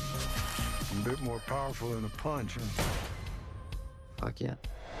 A bit more powerful than a punch, huh? Fuck yeah.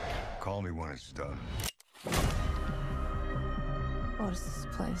 Call me when it's done. What is this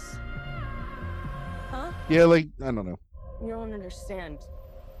place? Huh? Yeah, like, I don't know. You don't understand.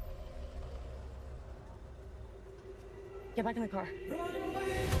 Get back in the car.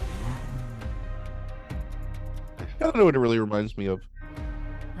 I don't know what it really reminds me of.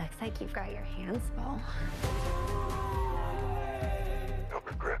 Looks like you've got your hands full. Don't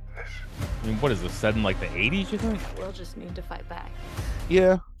regret this. I mean, what is this, set in like the 80s, you think? We'll just need to fight back.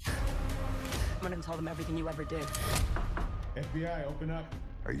 Yeah. I'm gonna tell them everything you ever did. FBI, open up.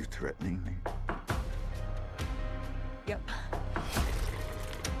 Are you threatening me? Yep.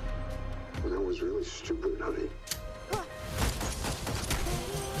 Well, that was really stupid, honey.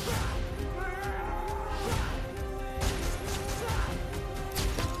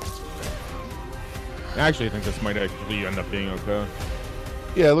 I actually think this might actually end up being okay.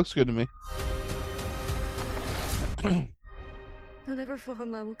 Yeah, it looks good to me. I'll never fall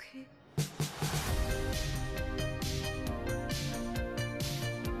in love, okay?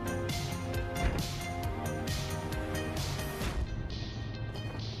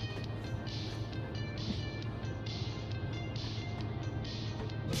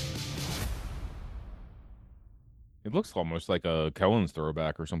 It looks almost like a Cohen's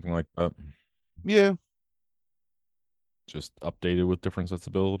throwback or something like that. Yeah. Just updated with different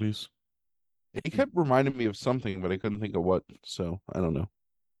sensibilities. It kept reminding me of something, but I couldn't think of what, so I don't know.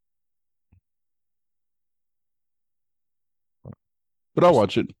 But I'll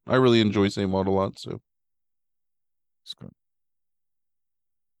watch it. I really enjoy Same Odd a lot, so. It's good.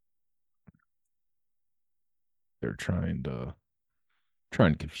 They're trying to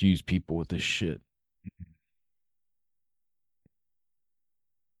confuse people with this shit.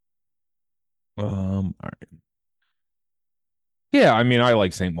 All right. Yeah, I mean, I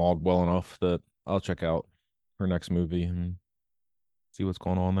like St. Maud well enough that I'll check out her next movie and see what's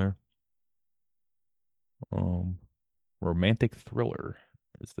going on there. Romantic thriller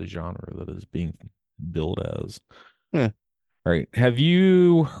is the genre that is being billed as. Yeah. All right. Have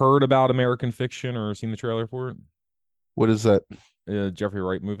you heard about American Fiction or seen the trailer for it? What is that? Jeffrey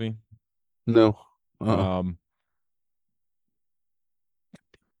Wright movie. No.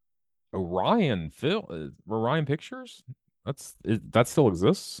 Orion Pictures? That still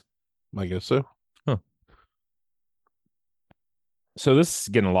exists? I guess so. Huh. So this is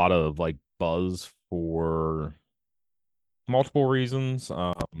getting a lot of like buzz for multiple reasons.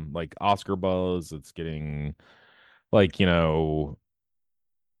 Like Oscar buzz, it's getting like,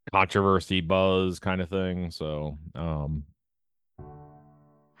 controversy buzz kind of thing. So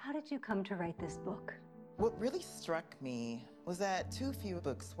How did you come to write this book? What really struck me was that too few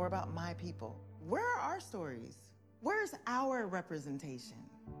books were about my people. Where are our stories? Where's our representation?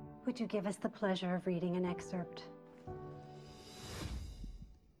 Would you give us the pleasure of reading an excerpt?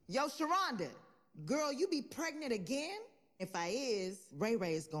 Yo, Sharonda, girl, you be pregnant again? If I is, Ray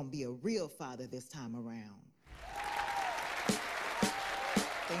Ray is gonna be a real father this time around.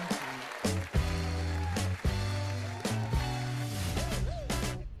 Thank you.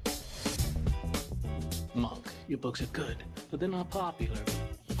 Monk, your books are good, but they're not popular.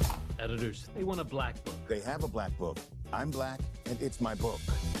 Editors, they want a black book. They have a black book. I'm black, and it's my book.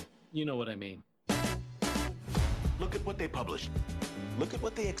 You know what I mean. Look at what they publish. Look at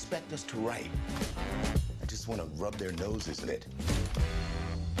what they expect us to write. I just want to rub their noses in it.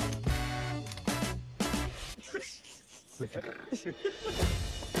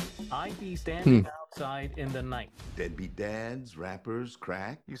 I'd be standing outside in the night. Deadbeat dads, rappers,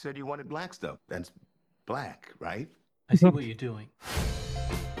 crack. You said you wanted black stuff. That's black, right? I see what you're doing.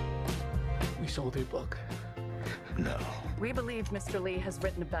 We sold your book. No. We believe Mr. Lee has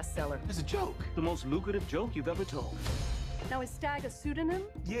written a bestseller. It's a joke. The most lucrative joke you've ever told. Now, is Stag a pseudonym?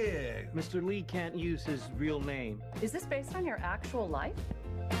 Yeah. Mr. Lee can't use his real name. Is this based on your actual life?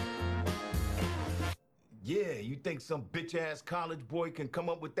 Yeah, you think some bitch-ass college boy can come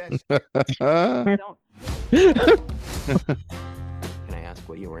up with that shit? I don't. Can I ask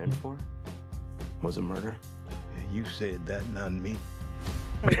what you were in for? Was it murder? You said that, not me.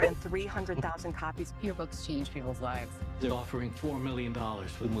 More than 300,000 copies. Your books change people's lives. They're offering $4 million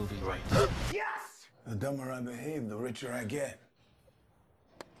for the movie rights. Yes! The dumber I behave, the richer I get.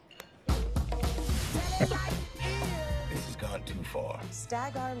 This has gone too far.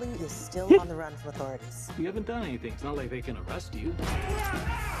 Stag Arley is still on the run from authorities. You haven't done anything. It's not like they can arrest you.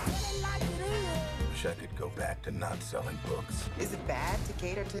 Wish I could go back to not selling books. Is it bad to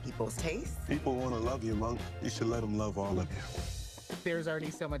cater to people's tastes? People want to love you, Monk. You should let them love all of you. There's already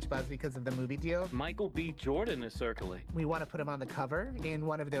so much buzz because of the movie deal. Michael B. Jordan is circling. We want to put him on the cover in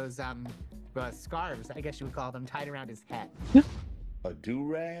one of those scarves, I guess you would call them, tied around his head. A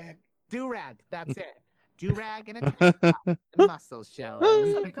do-rag? Do-rag, that's it. Do-rag and a tank top. The muscles show.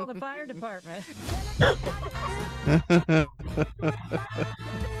 Call the fire department.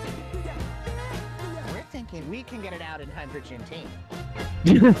 We're thinking we can get it out in 100 Juneteenth.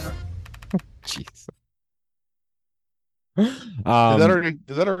 Jeez. Did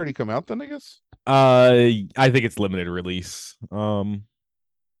that already come out then, I guess? I think it's limited release.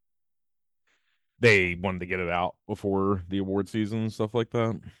 They wanted to get it out before the award season and stuff like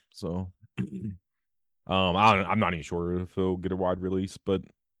that. So I'm not even sure if it'll get a wide release, but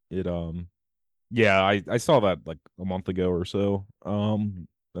it yeah, I saw that like a month ago or so. And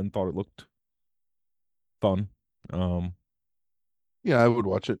thought it looked fun. Yeah, I would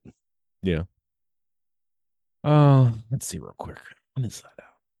watch it. Yeah. Let's see real quick. When is that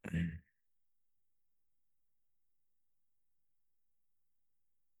out?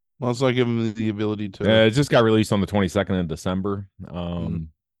 Well, it's like giving them the ability to. It just got released on the 22nd of December.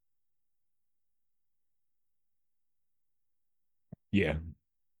 Yeah,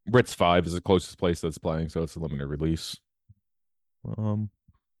 Ritz 5 is the closest place that's playing, so it's a limited release.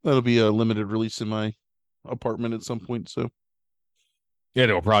 That'll be a limited release in my apartment at some point. So yeah,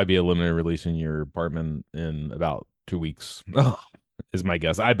 it'll probably be a limited release in your apartment in about 2 weeks. Is my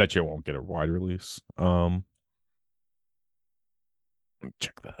guess. I bet you won't get a wide release.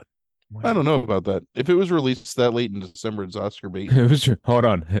 Check that. I don't know about that. If it was released that late in December, it's Oscar bait. It was. Hold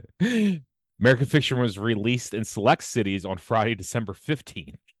on. American Fiction was released in select cities on Friday, December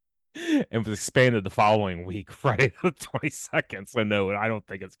 15th, and was expanded the following week, Friday the 22nd. So no, I don't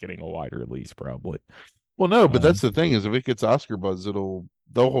think it's getting a wide release. Probably. Well, no, but that's the thing is, if it gets Oscar buzz, they'll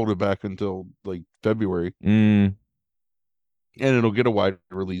hold it back until like February, and it'll get a wide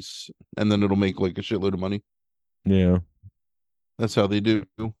release, and then it'll make like a shitload of money. Yeah. That's how they do.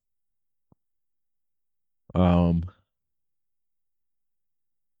 Yeah,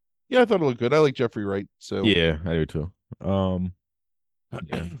 I thought it looked good. I like Jeffrey Wright, so yeah, I do too. Yeah,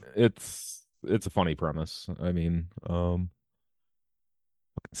 it's a funny premise. I mean,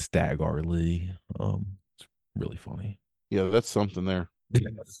 Stag Arley, it's really funny. Yeah, that's something there.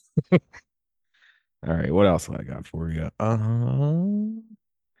 All right, what else I got for you?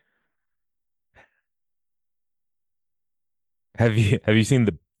 Have you seen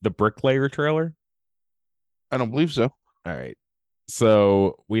the Bricklayer trailer? I don't believe so. All right.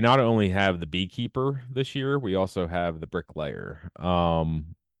 So we not only have the Beekeeper this year, we also have the Bricklayer. Oh,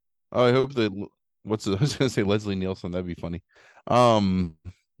 I hope that I was gonna say Leslie Nielsen. That'd be funny. Liam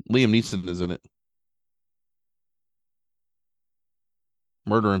Neeson is in it,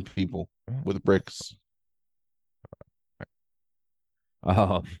 murdering people with bricks.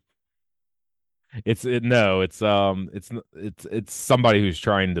 It's somebody who's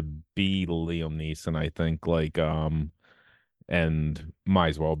trying to be Liam Neeson, I think, like and might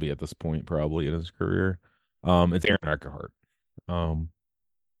as well be at this point probably in his career. It's Aaron Eckhart.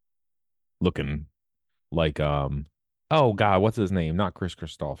 Looking like oh god, what's his name? Not Chris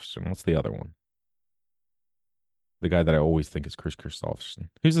Christopherson. What's the other one? The guy that I always think is Chris Christopherson.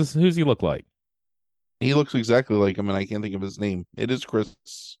 Who's he look like? He looks exactly like him, and I can't think of his name. It is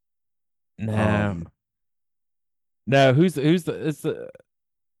Chris. No. No, who's the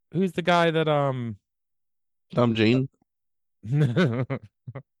guy that Tom Jane? No.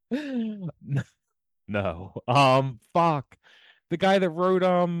 Fuck. The guy that wrote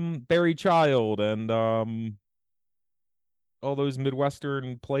Barry Child and all those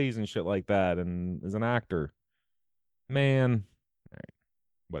Midwestern plays and shit like that and is an actor. Man. All right.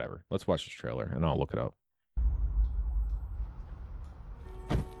 Whatever. Let's watch this trailer and I'll look it up.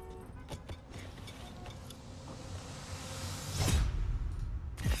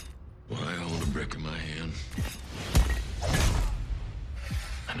 Well, I hold a brick in my hand.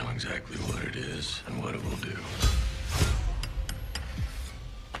 I know exactly what it is and what it will do.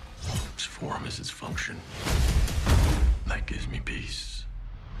 Its form is its function. That gives me peace.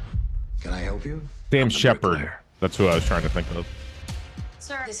 Can I help you? Sam Shepard. That's who I was trying to think of.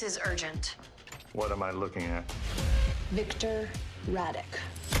 Sir, this is urgent. What am I looking at? Victor Radek.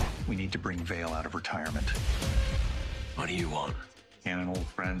 We need to bring Vale out of retirement. What do you want? Can an old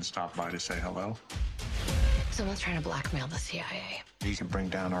friend stop by to say hello? Someone's trying to blackmail the CIA. He can bring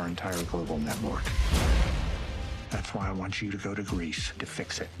down our entire global network. That's why I want you to go to Greece to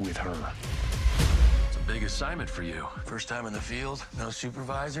fix it with her. It's a big assignment for you. First time in the field, no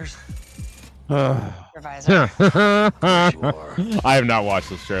supervisors. Supervisor. I have not watched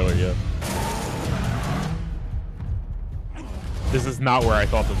this trailer yet. This is not where I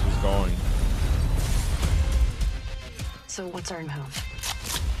thought this was going. So what's our move?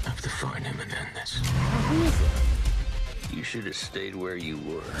 I have to find him and end this. You should have stayed where you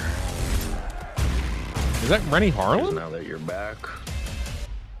were. Is that Rennie Harlan? Now that you're back,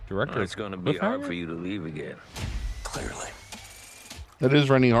 Director. it's going to be hard for you to leave again. Clearly. That is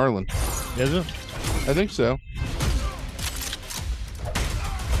Rennie Harlan. Is it? I think so.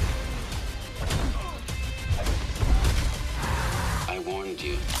 I warned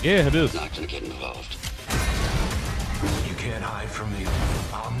you. Yeah, it is. Not going to get involved. You can't hide from me.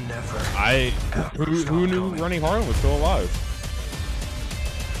 I'll never. Who knew Rennie Harlan was still alive?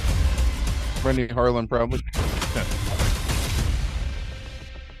 Rennie Harlan, probably.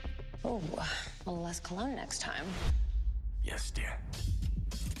 Oh, a little less cologne next time. Yes, dear.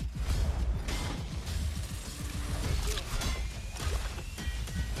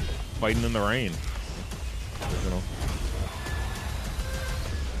 Fighting in the rain. You know.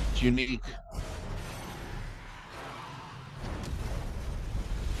 It's unique.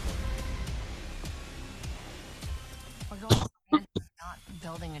 We're going not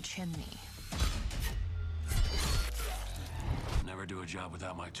building a chimney. Never do a job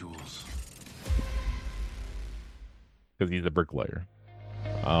without my tools. Because he's a bricklayer.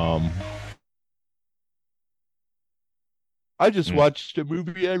 I just watched a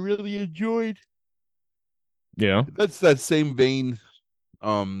movie I really enjoyed. Yeah. That's that same vein.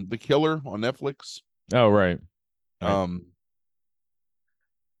 The Killer on Netflix. Oh, right. I'm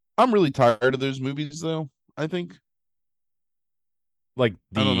really tired of those movies, though. I think. Like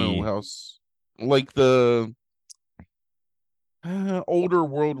I don't know how. Like the older,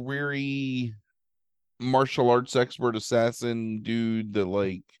 world weary martial arts expert assassin dude that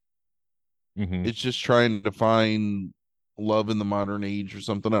like it's just trying to find love in the modern age or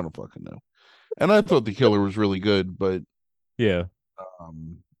something. I don't fucking know. And I thought The Killer was really good, but yeah.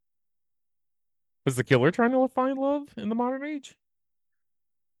 Was The Killer trying to find love in the modern age?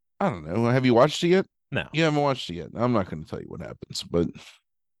 I don't know. Have you watched it yet? No. You haven't watched it yet. I'm not going to tell you what happens, but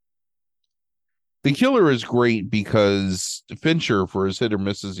The Killer is great because Fincher, for as hit or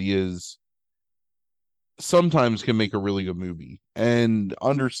miss as he is, sometimes can make a really good movie and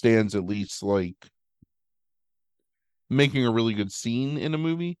understands at least like making a really good scene in a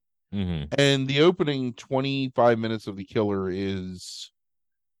movie. And the opening 25 minutes of The Killer is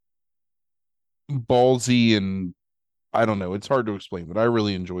ballsy, and I don't know, it's hard to explain, but I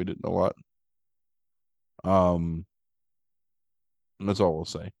really enjoyed it a lot. That's all I'll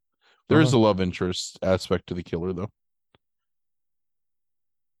say. There is a love interest aspect to The Killer, though.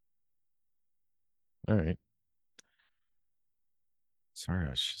 All right. Sorry, I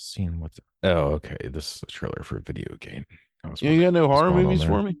was just seeing what's. Oh, okay. This is a trailer for a video game. You got no horror movies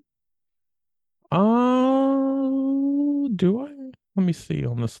for me? Do I? Let me see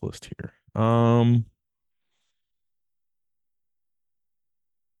on this list here.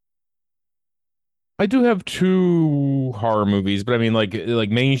 I do have 2 horror movies, but I mean like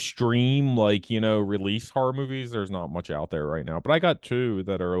mainstream, like, you know, release horror movies, there's not much out there right now. But I got 2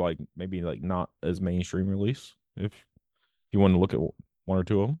 that are like maybe like not as mainstream release. If you want to look at 1 or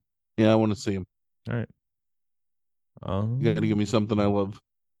 2 of them. Yeah, I want to see them. All right. You got to give me something I love.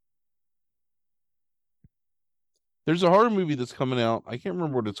 There's a horror movie that's coming out. I can't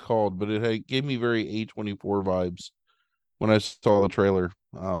remember what it's called, but it gave me very A24 vibes when I saw the trailer.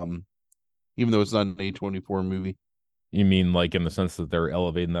 Even though it's not an A24 movie. You mean like in the sense that they're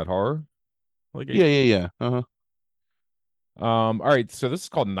elevating that horror? Like yeah. Uh-huh. All right, so this is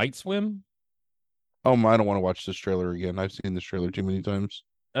called Night Swim. I don't want to watch this trailer again. I've seen this trailer too many times.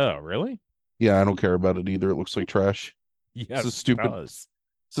 Oh, really? Yeah, I don't care about it either. It looks like trash. Yes, it's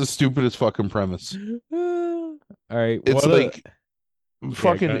the stupidest fucking premise. All right, it's like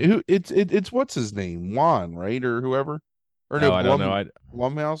fucking it's what's his name, Juan, right, or whoever, or no, I don't know.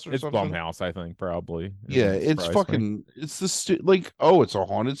 Blumhouse or it's something. Blumhouse, I think, probably. Yeah, it's fucking. It's the like, oh, it's a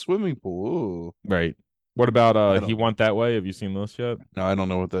haunted swimming pool. Ooh. Right. What about He Went That Way? Have you seen this yet? No, I don't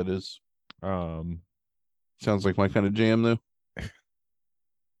know what that is. Sounds like my kind of jam, though. You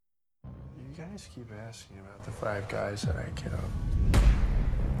guys keep asking about the 5 guys that I killed.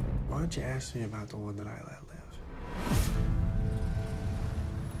 Why don't you ask me about the one that I let live?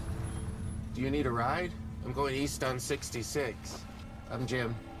 Do you need a ride? I'm going east on 66. I'm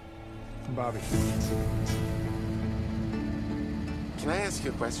Jim. I'm Bobby. Can I ask you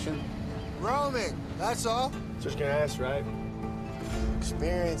a question? Roaming, that's all. Just gonna ask, right?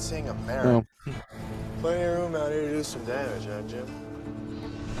 Experiencing America. Plenty of room out here to do some damage, huh, Jim?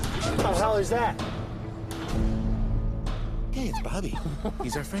 What the hell is that? Hey, it's Bobby.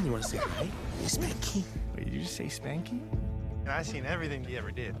 He's our friend. You want to say hi? Hey, Spanky. Wait, did you just say Spanky? I seen everything he ever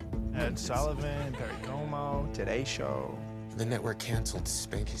did. Ed Sullivan, Perry Como, Today Show. The network canceled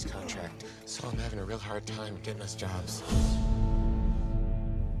Spanky's contract, so I'm having a real hard time getting us jobs.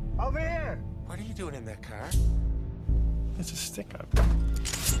 Over here! What are you doing in that car? It's a stick-up.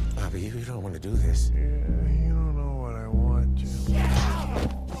 Bobby, you don't want to do this. Yeah, you don't know what I want, Jim.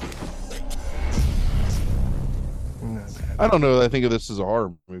 Not bad. I don't know that I think of this as a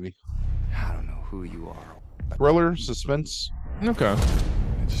horror movie. I don't know who you are. Thriller, suspense. Okay.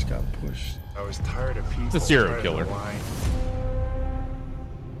 I just got pushed. I was tired of people. It's a serial trying to killer. lie.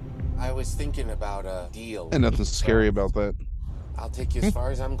 I was thinking about a deal. And nothing scary about that. I'll take you as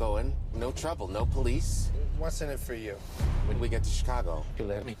far as I'm going. No trouble, no police. What's in it for you? When we get to Chicago, you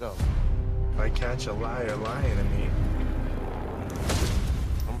let me go. If I catch a liar lying to me,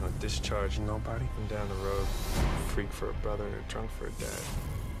 I'm gonna discharge nobody from down the road. Freak for a brother and a drunk for a dad.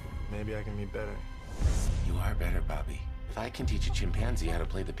 Maybe I can be better. You are better, Bobby. If I can teach a chimpanzee how to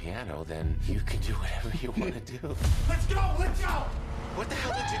play the piano, then you can do whatever you want to do. Let's go! Let's go! What the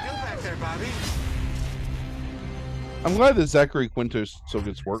hell did you do back there, Bobby? I'm glad that Zachary Quinto still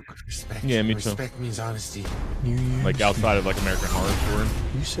gets work. Respect. Yeah, me too. Respect means honesty. New Year's Like outside of like American Horror Story.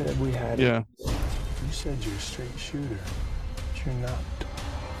 You said we had it. Yeah. You said you're a straight shooter, but you're not.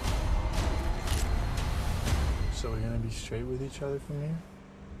 So we're gonna be straight with each other from here?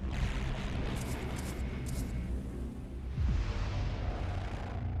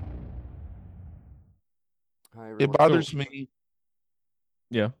 It bothers me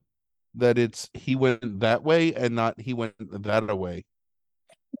Yeah. that it's he went that way and not he went that away.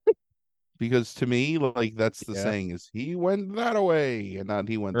 Because to me, like that's the saying is he went that away and not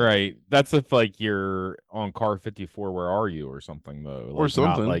he went that Right. That's if like you're on car 54, where are you, or something though. Like, Or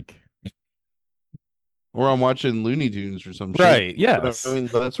something. Not like or I'm watching Looney Tunes or some shit. Right, But yes. I mean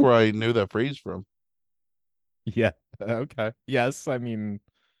that's where I knew that phrase from. Yeah. Okay. Yes. I mean,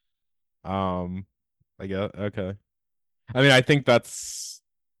 I guess okay. I mean, I think that's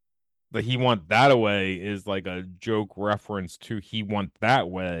the he want that away is like a joke reference to he want that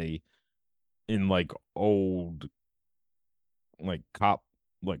way in like old like cop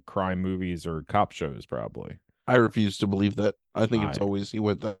like crime movies or cop shows probably. I refuse to believe that. I think it's always he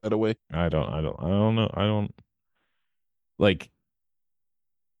went that away. I don't know. I don't like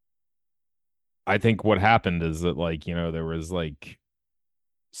I think what happened is that like, you know, there was like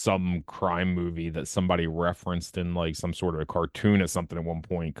some crime movie that somebody referenced in like some sort of a cartoon or something at one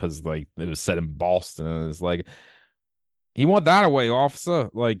point because like it was set in Boston and it's like he want that away, officer.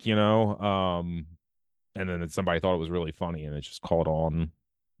 Like, you know, and then somebody thought it was really funny and it just caught on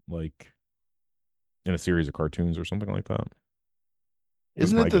like in a series of cartoons or something like that.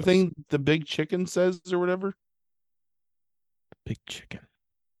 Isn't That's it my the guess. thing the big chicken says or whatever? Big chicken.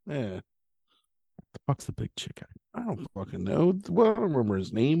 Yeah. The fuck's the big chicken? I don't fucking know. Well, I don't remember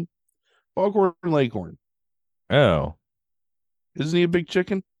his name. Foghorn Leghorn. Oh. Isn't he a big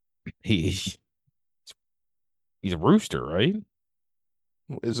chicken? He's a rooster, right?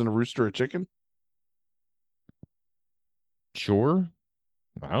 Isn't a rooster a chicken? Sure.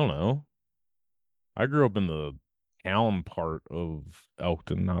 I don't know. I grew up in the town part of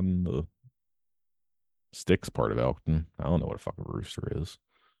Elkton, not in the sticks part of Elkton. I don't know what a fucking rooster is.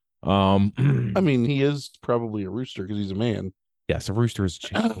 I mean, he is probably a rooster because he's a man. Yes, a rooster is a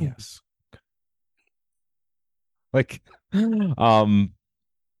chicken. Oh. Yes. Like,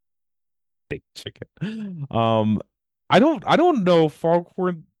 big chicken. I don't know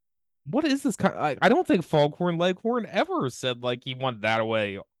Foghorn. What is this kind? I don't think Foghorn Leghorn ever said like he wanted that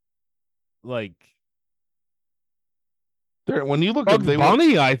away. Like, There, when you look Bugs up, they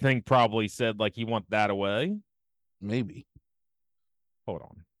Bunny, I think probably said like he want that away. maybe. Hold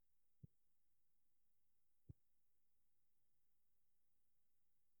on.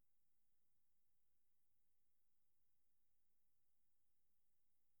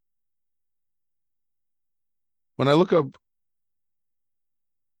 When I look up,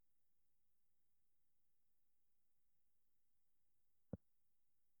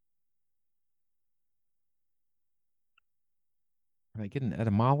 Can I get an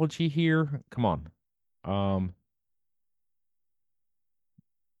etymology here? Come on.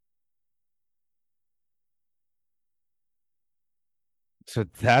 So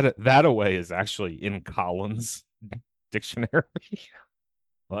that away is actually in Collins dictionary.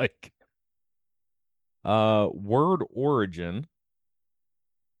 Like word origin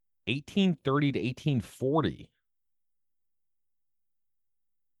 1830 to 1840.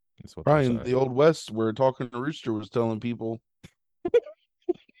 That's what they're Probably in saying. the Old West, where Talking Rooster was telling people,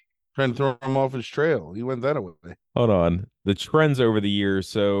 trying to throw him off his trail. He went that way. Hold on. The trends over the years.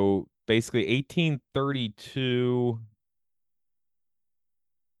 So basically 1832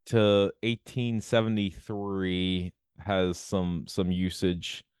 to 1873 has some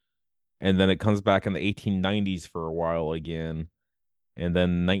usage, and then it comes back in the 1890s for a while again, and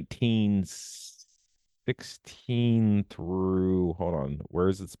then 1916 through, hold on,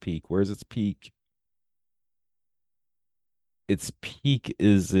 where's its peak? Its peak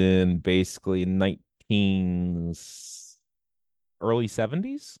is in basically early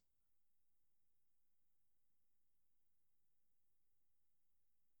 70s.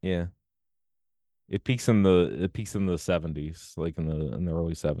 Yeah. It peaks in the 70s, like in the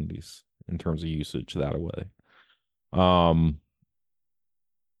early 70s in terms of usage that way.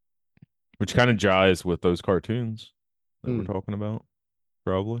 Which kind of jives with those cartoons that we're talking about,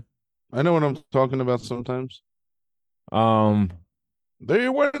 probably. I know what I'm talking about sometimes. Um, They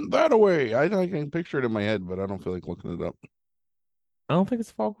went that way. I can picture it in my head, but I don't feel like looking it up. I don't think it's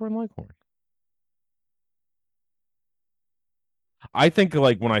Foghorn Leghorn. I think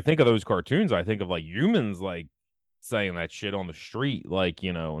like when I think of those cartoons, I think of like humans like saying that shit on the street, like,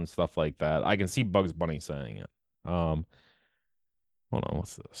 you know, and stuff like that. I can see Bugs Bunny saying it. Hold on,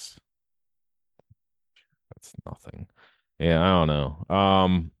 what's this? That's nothing. Yeah, I don't know.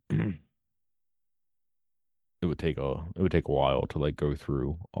 It would take a while to like go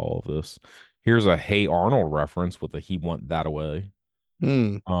through all of this. Here's a Hey Arnold reference with a he went that away. What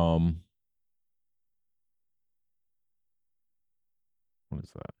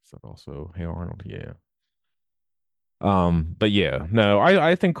is that? Is that also Hey Arnold? Yeah. But yeah, no,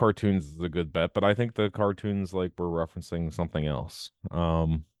 I think cartoons is a good bet, but I think the cartoons like were referencing something else.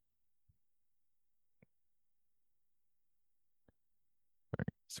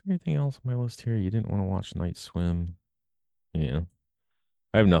 Is there anything else on my list here? You didn't want to watch Night Swim? Yeah.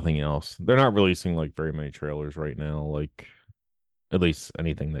 I have nothing else. They're not releasing like very many trailers right now, like at least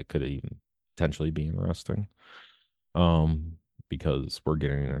anything that could even potentially be interesting. Because we're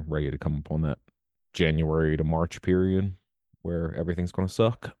getting ready to come up on that January to March period where everything's going to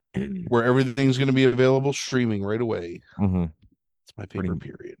suck. Where everything's going to be available streaming right away. Mm-hmm. It's my favorite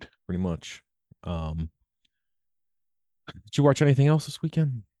period. Pretty much. Did you watch anything else this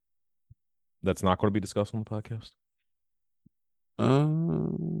weekend that's not going to be discussed on the podcast? I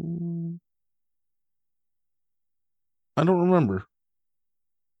don't remember.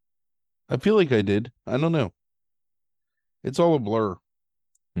 I feel like I did. I don't know. It's all a blur.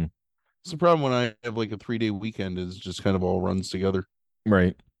 It's the problem when I have like a 3-day weekend, is just kind of all runs together.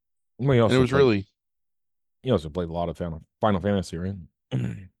 Right. Well, you also You also played a lot of Final Fantasy, right?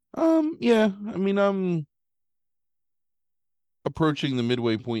 Yeah. I mean, I'm approaching the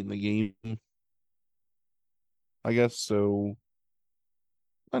midway point in the game, I guess. So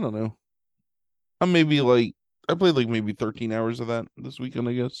I don't know. I played like maybe 13 hours of that this weekend,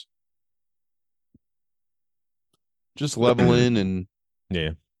 I guess. Just leveling and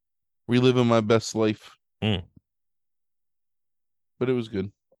reliving my best life. But it was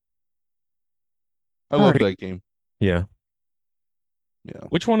good. I love that game. Yeah. Yeah.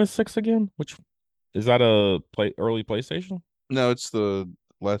 Which one is 6 again? Which is that early PlayStation? No, it's the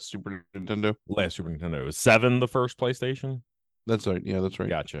last Super Nintendo. Last Super Nintendo. Was 7 the first PlayStation? That's right. Yeah, that's right.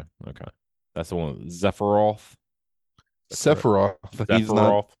 Gotcha. Okay. That's the one with Sephiroth. Sephiroth. He's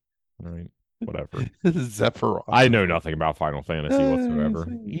not... All right. Whatever. Sephiroth. I know nothing about Final Fantasy whatsoever.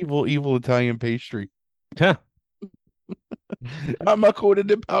 Evil Italian pastry. Yeah. I'm not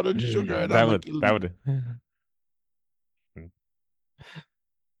coated in powdered sugar. And that would.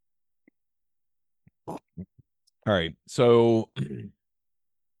 All right. So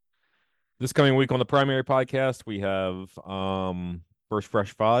this coming week on the primary podcast, we have First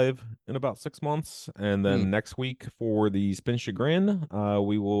Fresh 5 in about 6 months. And then next week for the Spin Chagrin,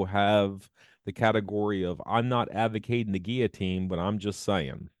 we will have the category of I'm not advocating the guillotine, but I'm just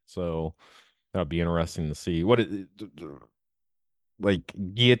saying. So that'll be interesting to see. Like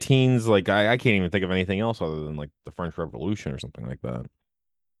guillotines, like I can't even think of anything else other than like the French Revolution or something like that.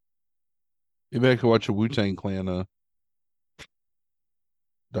 Maybe I could watch a Wu-Tang Clan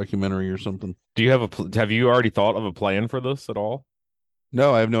documentary or something. Do you have you already thought of a plan for this at all?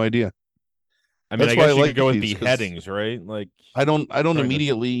 No, I have no idea. I mean, I guess you could go with beheadings, right? Like I don't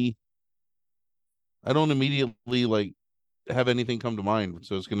immediately like have anything come to mind,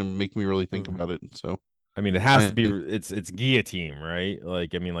 so it's gonna make me really think about it. So I mean, it has to be it's guillotine, right?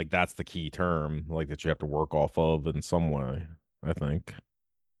 Like I mean, like that's the key term, like that you have to work off of in some way, I think.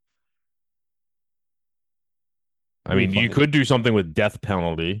 I mean, you could do something with death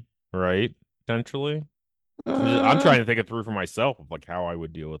penalty, right? Potentially. I'm trying to think it through for myself of like how I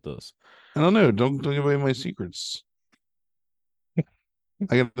would deal with this. I don't know. Don't give away my secrets. I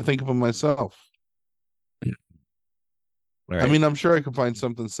got to think of them myself. Right. I mean, I'm sure I could find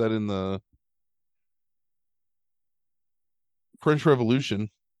something set in the French Revolution.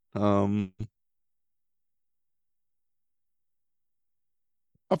 I'll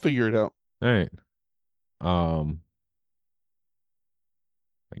figure it out. All right.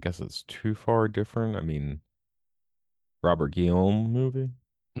 I guess it's too far different. I mean, Robert Guillaume movie.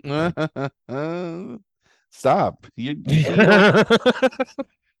 Stop. You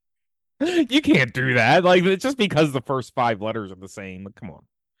you can't do that. Like, it's just because the first 5 letters are the same. Like, come on.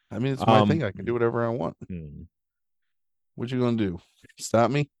 I mean, it's my thing. I can do whatever I want. What you gonna do?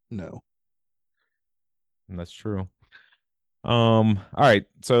 Stop me? No. That's true. All right.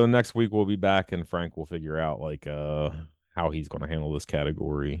 So next week we'll be back and Frank will figure out like how he's gonna handle this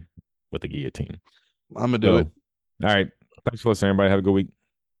category with the guillotine. I'm gonna do it. All right. Thanks for listening, everybody. Have a good week.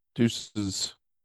 Deuces.